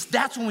Jesus,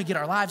 that's when we get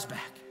our lives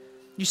back.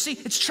 You see,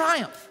 it's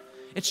triumph.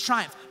 It's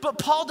triumph. But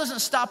Paul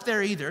doesn't stop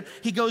there either.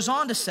 He goes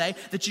on to say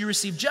that you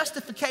receive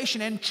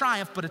justification and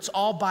triumph, but it's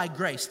all by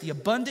grace, the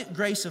abundant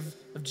grace of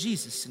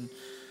Jesus. And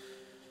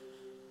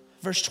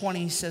verse 20,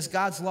 he says,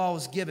 God's law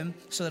was given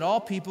so that all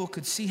people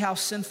could see how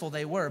sinful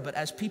they were. But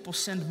as people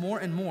sinned more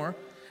and more,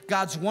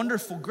 God's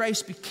wonderful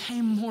grace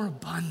became more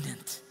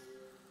abundant.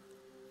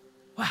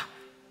 Wow.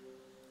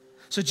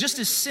 So just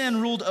as sin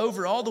ruled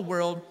over all the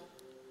world,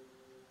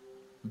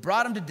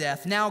 brought him to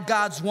death, now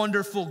God's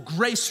wonderful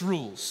grace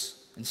rules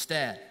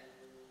instead,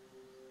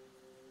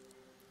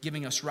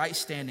 giving us right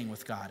standing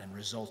with God and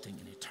resulting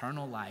in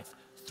eternal life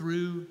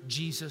through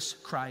Jesus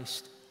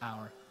Christ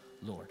our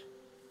Lord.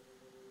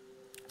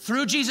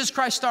 Through Jesus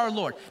Christ our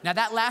Lord. Now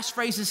that last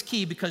phrase is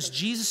key because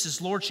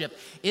Jesus' lordship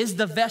is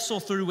the vessel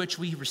through which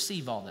we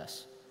receive all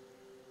this.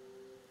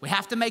 We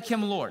have to make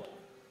him Lord.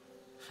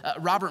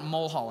 Robert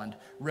Mulholland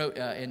wrote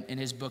in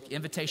his book,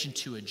 Invitation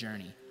to a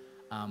Journey,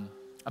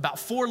 about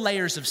 4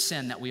 layers of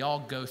sin that we all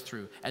go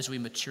through as we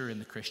mature in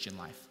the Christian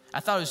life. I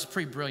thought it was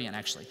pretty brilliant,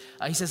 actually.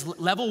 He says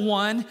level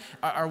 1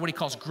 are what he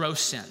calls gross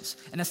sins.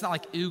 And it's not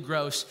like, ooh,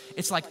 gross.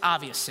 It's like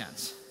obvious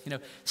sins.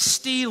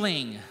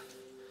 Stealing,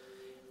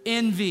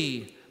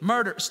 envy,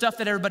 murder, stuff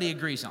that everybody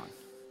agrees on.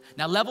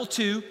 Now, level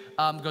 2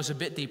 goes a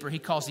bit deeper. He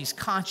calls these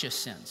conscious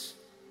sins.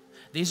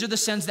 These are the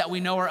sins that we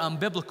know are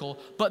unbiblical,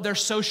 but they're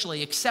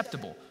socially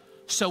acceptable,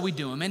 so we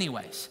do them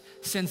anyways.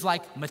 Sins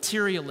like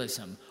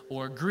materialism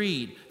or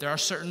greed. There are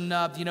certain,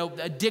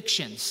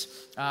 addictions.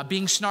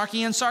 Being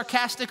snarky and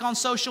sarcastic on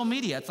social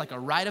media. It's like a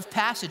rite of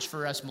passage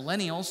for us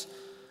millennials.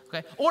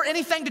 Okay? Or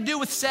anything to do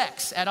with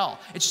sex at all.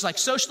 It's just like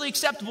socially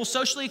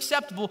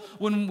acceptable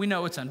when we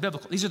know it's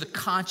unbiblical. These are the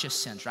conscious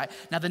sins, right?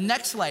 Now the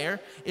next layer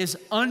is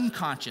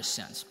unconscious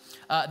sins.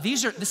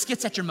 This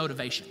gets at your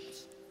motivation.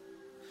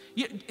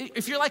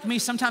 If you're like me,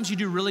 sometimes you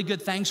do really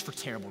good things for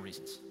terrible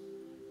reasons.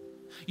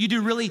 You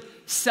do really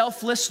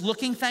selfless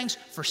looking things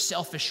for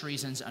selfish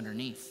reasons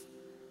underneath.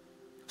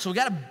 So we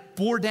got to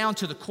bore down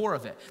to the core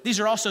of it. These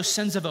are also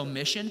sins of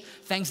omission,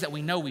 things that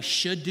we know we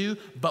should do,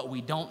 but we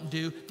don't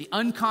do. The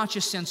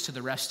unconscious sins to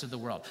the rest of the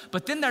world.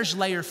 But then there's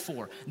layer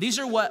 4. These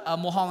are what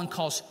Mulholland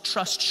calls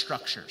trust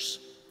structures.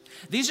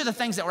 These are the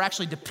things that we're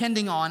actually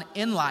depending on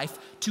in life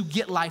to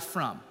get life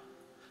from.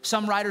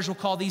 Some writers will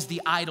call these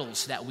the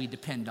idols that we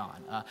depend on.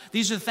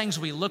 These are the things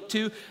we look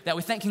to that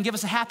we think can give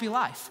us a happy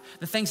life.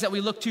 The things that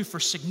we look to for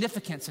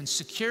significance and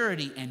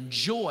security and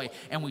joy,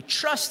 and we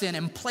trust in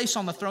and place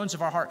on the thrones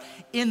of our heart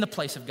in the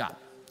place of God.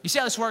 You see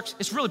how this works?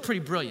 It's really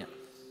pretty brilliant.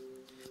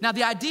 Now,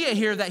 the idea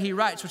here that he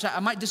writes, which I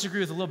might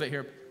disagree with a little bit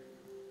here,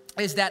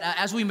 is that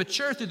as we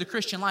mature through the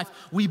Christian life,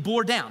 we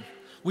bore down.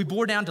 We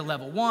bore down to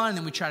level 1, and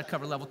then we try to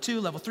cover level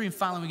 2, level 3, and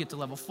finally we get to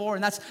level 4,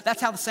 and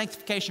that's how the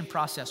sanctification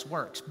process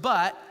works.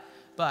 But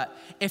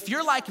if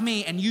you're like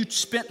me and you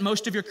spent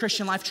most of your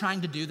Christian life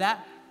trying to do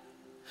that,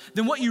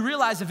 then what you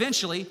realize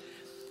eventually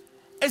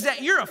is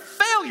that you're a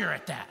failure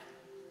at that.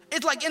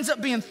 It like ends up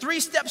being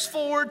 3 steps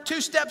forward, 2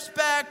 steps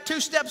back,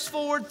 2 steps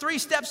forward, 3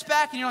 steps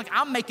back, and you're like,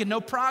 I'm making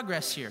no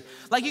progress here.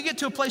 Like you get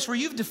to a place where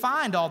you've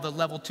defined all the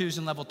level 2s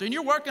and level 3, and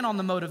you're working on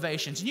the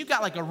motivations, and you've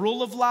got like a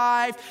rule of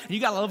life, and you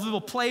got a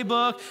little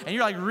playbook, and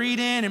you're like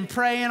reading and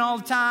praying all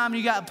the time,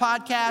 and you got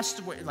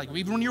podcasts, like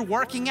even when you're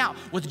working out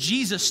with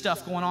Jesus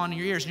stuff going on in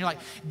your ears, and you're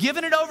like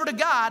giving it over to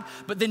God,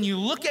 but then you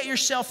look at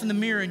yourself in the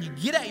mirror, and you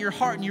get at your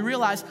heart, and you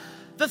realize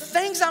the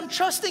things I'm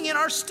trusting in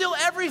are still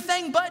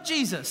everything but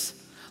Jesus.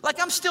 Like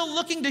I'm still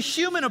looking to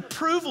human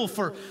approval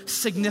for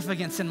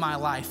significance in my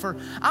life. Or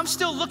I'm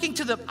still looking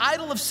to the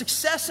idol of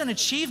success and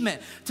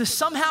achievement to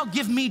somehow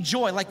give me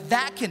joy. Like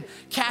that can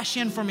cash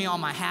in for me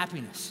on my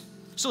happiness.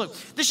 So look,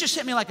 this just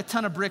hit me like a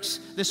ton of bricks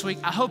this week.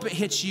 I hope it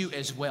hits you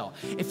as well.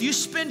 If you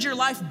spend your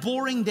life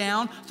boring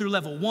down through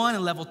level 1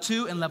 and level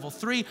 2 and level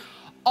 3,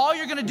 all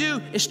you're gonna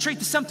do is treat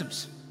the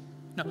symptoms.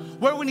 No,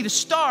 where we need to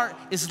start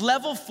is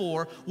level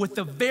 4 with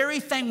the very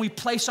thing we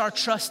place our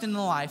trust in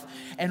life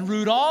and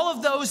root all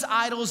of those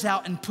idols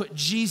out and put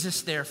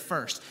Jesus there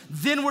first.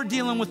 Then we're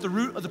dealing with the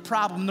root of the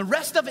problem. The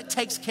rest of it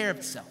takes care of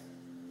itself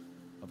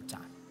over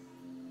time.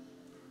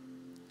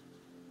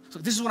 So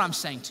this is what I'm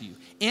saying to you.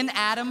 In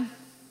Adam,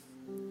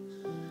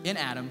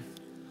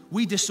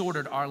 we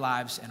disordered our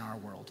lives and our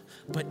world.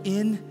 But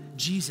in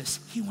Jesus,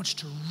 he wants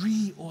to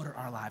reorder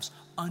our lives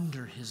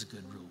under his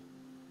good rule.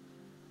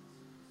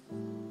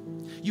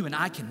 You and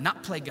I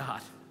cannot play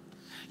God.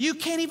 You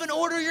can't even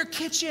order your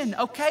kitchen,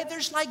 okay?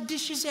 There's like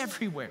dishes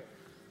everywhere.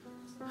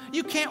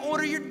 You can't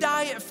order your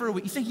diet for a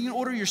week. You think you can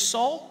order your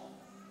soul?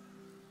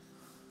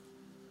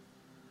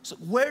 So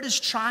where does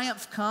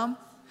triumph come?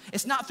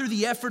 It's not through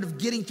the effort of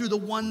getting through the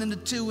 1 and the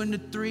 2 and the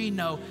 3.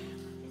 No,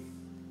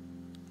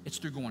 it's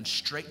through going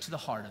straight to the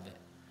heart of it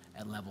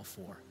at level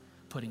 4.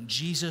 Putting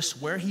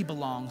Jesus where he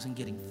belongs and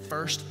getting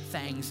first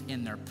things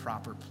in their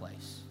proper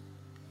place.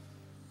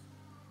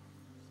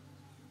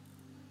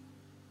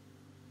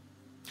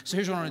 So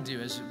here's what I want to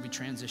do as we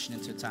transition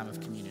into a time of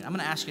communion. I'm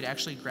going to ask you to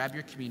actually grab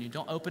your communion.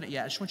 Don't open it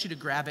yet. I just want you to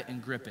grab it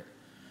and grip it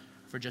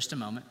for just a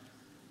moment.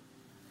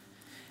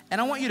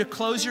 And I want you to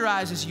close your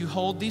eyes as you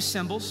hold these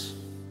symbols,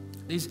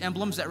 these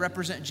emblems that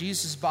represent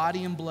Jesus'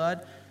 body and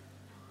blood,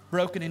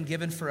 broken and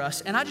given for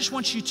us. And I just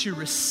want you to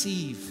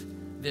receive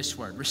this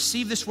word.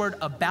 Receive this word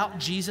about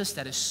Jesus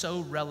that is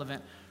so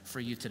relevant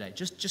for you today.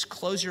 Just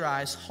close your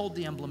eyes, hold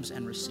the emblems,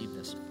 and receive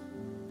this.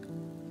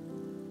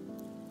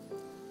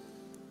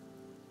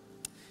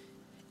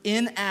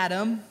 In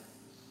Adam,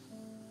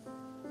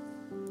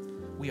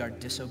 we are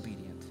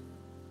disobedient.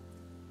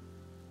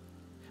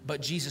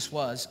 But Jesus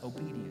was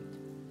obedient.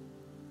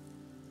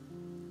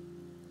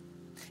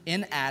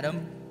 In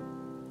Adam,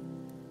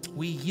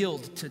 we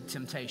yield to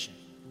temptation.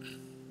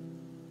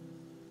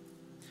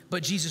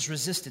 But Jesus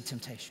resisted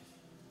temptation.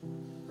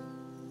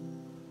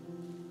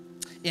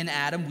 In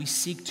Adam, we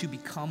seek to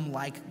become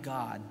like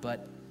God,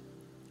 but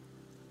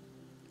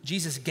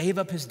Jesus gave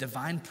up his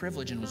divine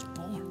privilege and was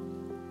born.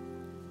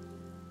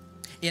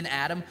 In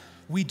Adam,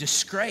 we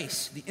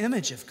disgrace the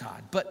image of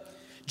God, but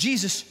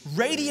Jesus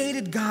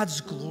radiated God's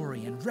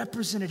glory and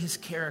represented his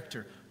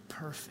character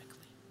perfectly.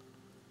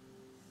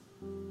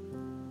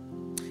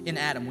 In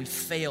Adam, we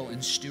fail in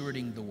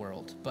stewarding the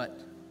world, but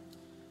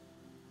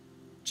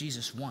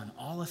Jesus won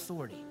all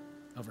authority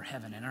over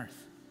heaven and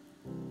earth.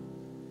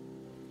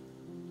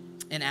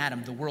 In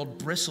Adam, the world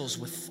bristles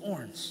with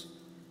thorns,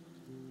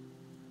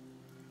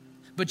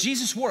 But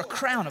Jesus wore a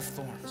crown of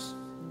thorns.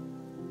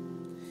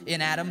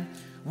 In Adam,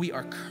 we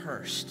are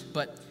cursed,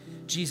 but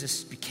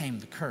Jesus became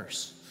the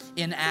curse.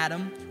 In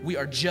Adam, we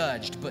are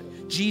judged,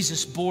 but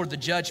Jesus bore the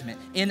judgment.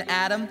 In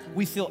Adam,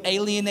 we feel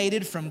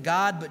alienated from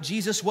God, but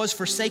Jesus was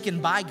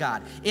forsaken by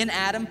God. In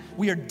Adam,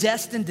 we are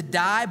destined to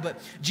die, but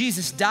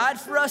Jesus died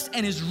for us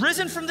and is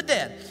risen from the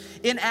dead.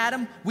 In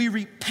Adam, we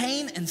reap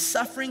pain and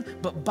suffering,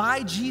 but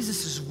by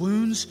Jesus'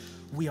 wounds,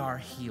 we are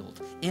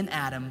healed. In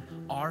Adam,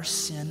 our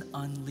sin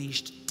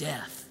unleashed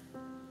death,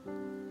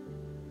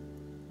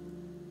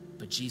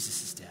 but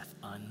Jesus' death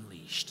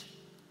unleashed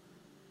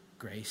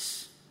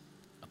grace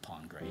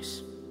upon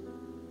grace.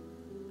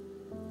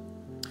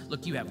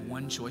 Look, you have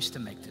one choice to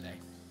make today.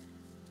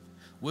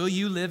 Will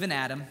you live in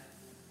Adam,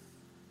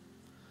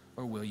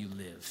 or will you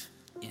live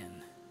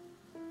in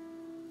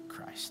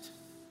Christ?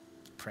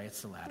 Pray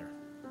it's the latter.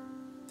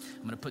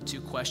 I'm going to put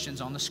 2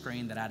 questions on the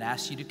screen that I'd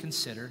ask you to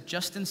consider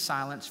just in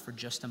silence for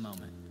just a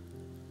moment,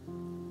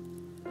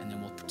 and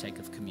then we'll partake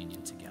of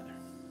communion together.